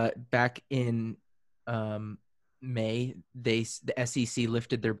right. Back in May, the SEC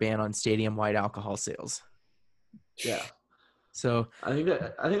lifted their ban on stadium-wide alcohol sales. Yeah. So I think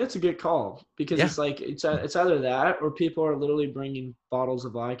that's a good call, because Yeah. it's like it's either that or people are literally bringing bottles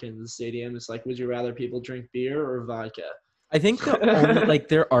of vodka into the stadium. It's like, would you rather people drink beer or vodka? I think the only like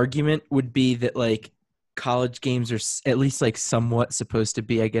their argument would be that like college games are at least like somewhat supposed to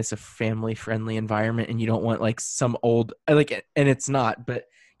be, I guess, a family-friendly environment, and you don't want like some old like, and it's not, but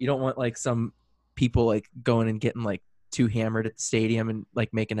you don't want like some people like going and getting like too hammered at the stadium and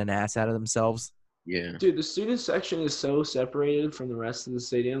like making an ass out of themselves. Yeah. Dude, the student section is so separated from the rest of the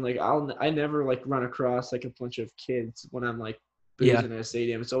stadium. Like I never like run across like a bunch of kids when I'm like boozing at a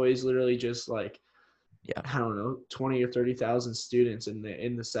stadium. It's always literally just like, I don't know, 20 or 30,000 students in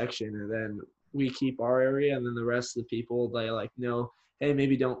the section, and then we keep our area, and then the rest of the people, they like, no, hey,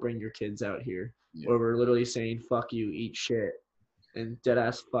 maybe don't bring your kids out here. Yeah. Or we're literally saying fuck you, eat shit, and dead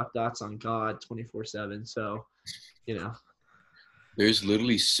ass fuck dots on God 24/7. So, There's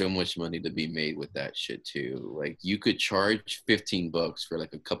literally so much money to be made with that shit too. Like you could charge $15 for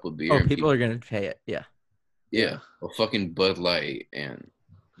like a cup of beer. Oh, and people are gonna pay it. Yeah. Yeah, a fucking Bud Light and.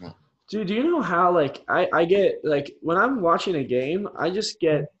 Dude, do you know how like I get like when I'm watching a game, I just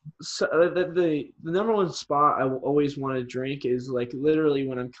get the number one spot I always want to drink is like literally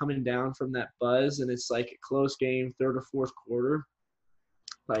when I'm coming down from that buzz and it's like a close game, third or fourth quarter.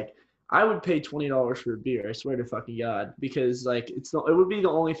 Like I would pay $20 for a beer. I swear to fucking God, because like it would be the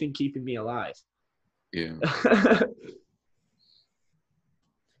only thing keeping me alive. Yeah.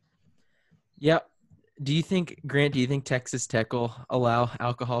 Yeah. Do you think Texas Tech will allow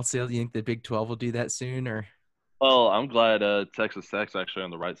alcohol sales? Do you think the Big 12 will do that soon, or? Well, I'm glad Texas Tech's actually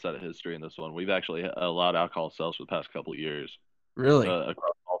on the right side of history in this one. We've actually allowed alcohol sales for the past couple of years. Really?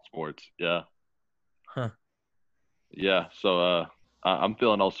 Across all sports. Yeah. Huh. Yeah. So I'm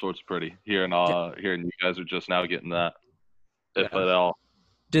feeling all sorts pretty. Hearing you guys are just now getting that, if at all.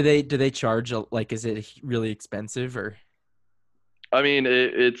 Do they charge like? Is it really expensive or? I mean,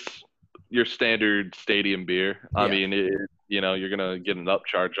 it's your standard stadium beer. Yeah. I mean, you're gonna get an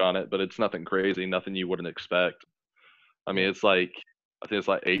upcharge on it, but it's nothing crazy, nothing you wouldn't expect. I mean, I think it's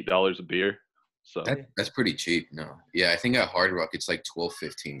like $8 a beer. So that's pretty cheap. No, yeah, I think at Hard Rock it's like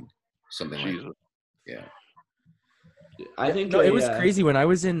 $12.15, something Jesus. like that. I think it was crazy when I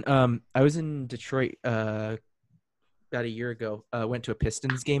was in Detroit about a year ago. Went to a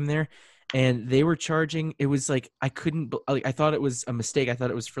Pistons game there, and they were charging. It was like I thought it was a mistake. I thought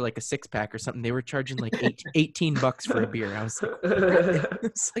it was for like a 6-pack or something. They were charging like $18 for a beer. I was like, what?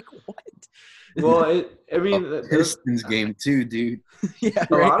 It's like what? Well, I mean, A Pistons game too, dude. Yeah,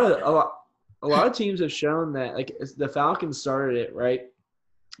 a right? lot of teams have shown that, like the Falcons started it, right?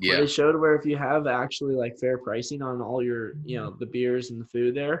 Yeah. Where they showed where if you have actually like fair pricing on all your, the beers and the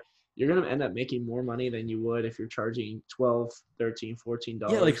food there, you're going to end up making more money than you would if you're charging $12, $13,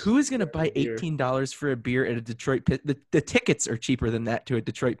 $14. Yeah, like who is going to for buy a beer. $18 for a beer at a Detroit the tickets are cheaper than that to a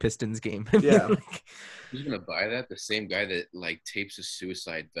Detroit Pistons game. I mean, Yeah. like, Who's gonna buy that? The same guy that like tapes a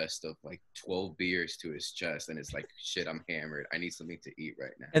suicide vest of like 12 beers to his chest, and it's like, shit, I'm hammered. I need something to eat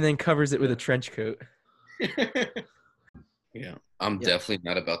right now. and then covers it with a trench coat. Yeah, I'm definitely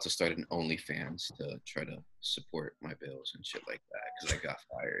not about to start an OnlyFans to try to support my bills and shit like that because I got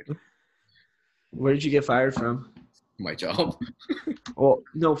fired. Where did you get fired from? My job. Well,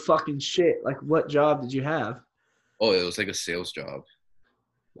 no fucking shit. Like, what job did you have? Oh, it was like a sales job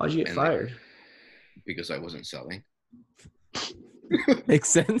Why'd you get And fired? because I wasn't selling. Makes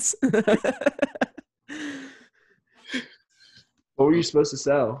sense. What were you supposed to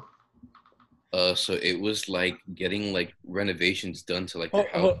sell? So it was like getting like renovations done to like their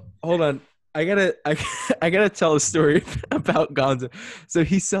house. Hold on. I gotta tell a story about Gonzo. So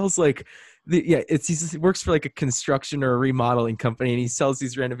he sells like he works for like a construction or a remodeling company, and he sells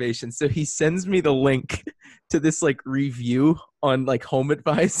these renovations. So he sends me the link to this like review on like Home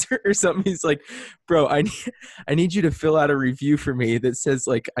Advisor or something. He's like, bro, I need you to fill out a review for me that says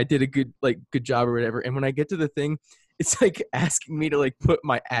like I did a good job or whatever. And when I get to the thing, it's like asking me to like put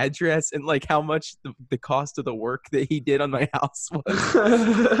my address and like how much the cost of the work that he did on my house was,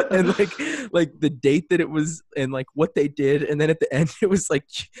 and like the date that it was and like what they did. And then at the end it was like,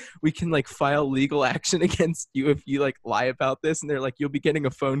 we can like file legal action against you if you like lie about this. And they're like, you'll be getting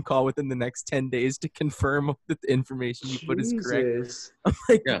a phone call within the next 10 days to confirm that the information you put is correct. Jesus. I'm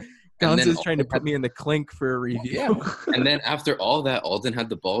like, Yeah. Gonzo's trying to put me in the clink for a review. Yeah. And then after all that, Alden had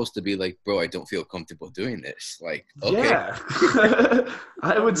the balls to be like, bro, I don't feel comfortable doing this. Like, okay. Yeah.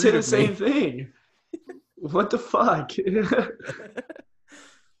 I would say the same thing. What the fuck?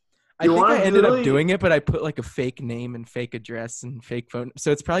 I think I ended up doing it, but I put like a fake name and fake address and fake phone.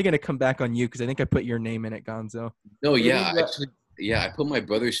 So it's probably going to come back on you because I think I put your name in it, Gonzo. No, yeah. Actually, yeah, I put my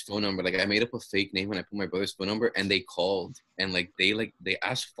brother's phone number. Like, I made up a fake name and I put my brother's phone number, and they called and they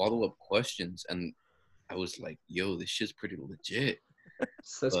asked follow-up questions, and I was like, yo, this shit's pretty legit.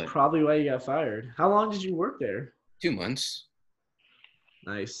 So that's probably why you got fired. How long did you work there? 2 months.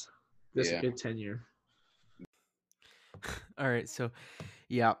 Nice. That's a good tenure. All right, so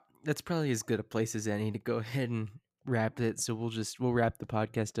yeah, that's probably as good a place as any to go ahead and wrap it. So we'll wrap the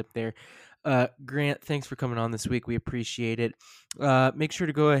podcast up there. Grant, thanks for coming on this week. We appreciate it. Make sure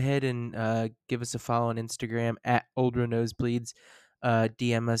to go ahead and give us a follow on Instagram at Nosebleeds.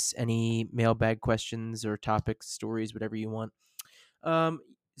 DM us any mailbag questions or topics, stories, whatever you want.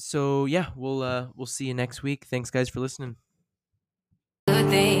 So yeah, we'll see you next week. Thanks guys for listening. Good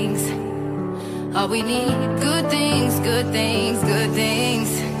things. All we need, good things, good things, good things.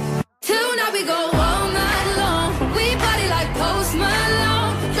 Tonight we go all night long. We party like Post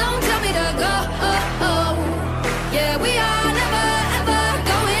Malone. Don't tell me to go. Yeah, we are never ever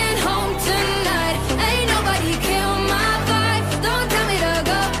going home tonight. Ain't nobody kill my vibe. Don't tell me to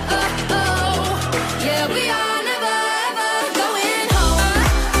go. Yeah, we are.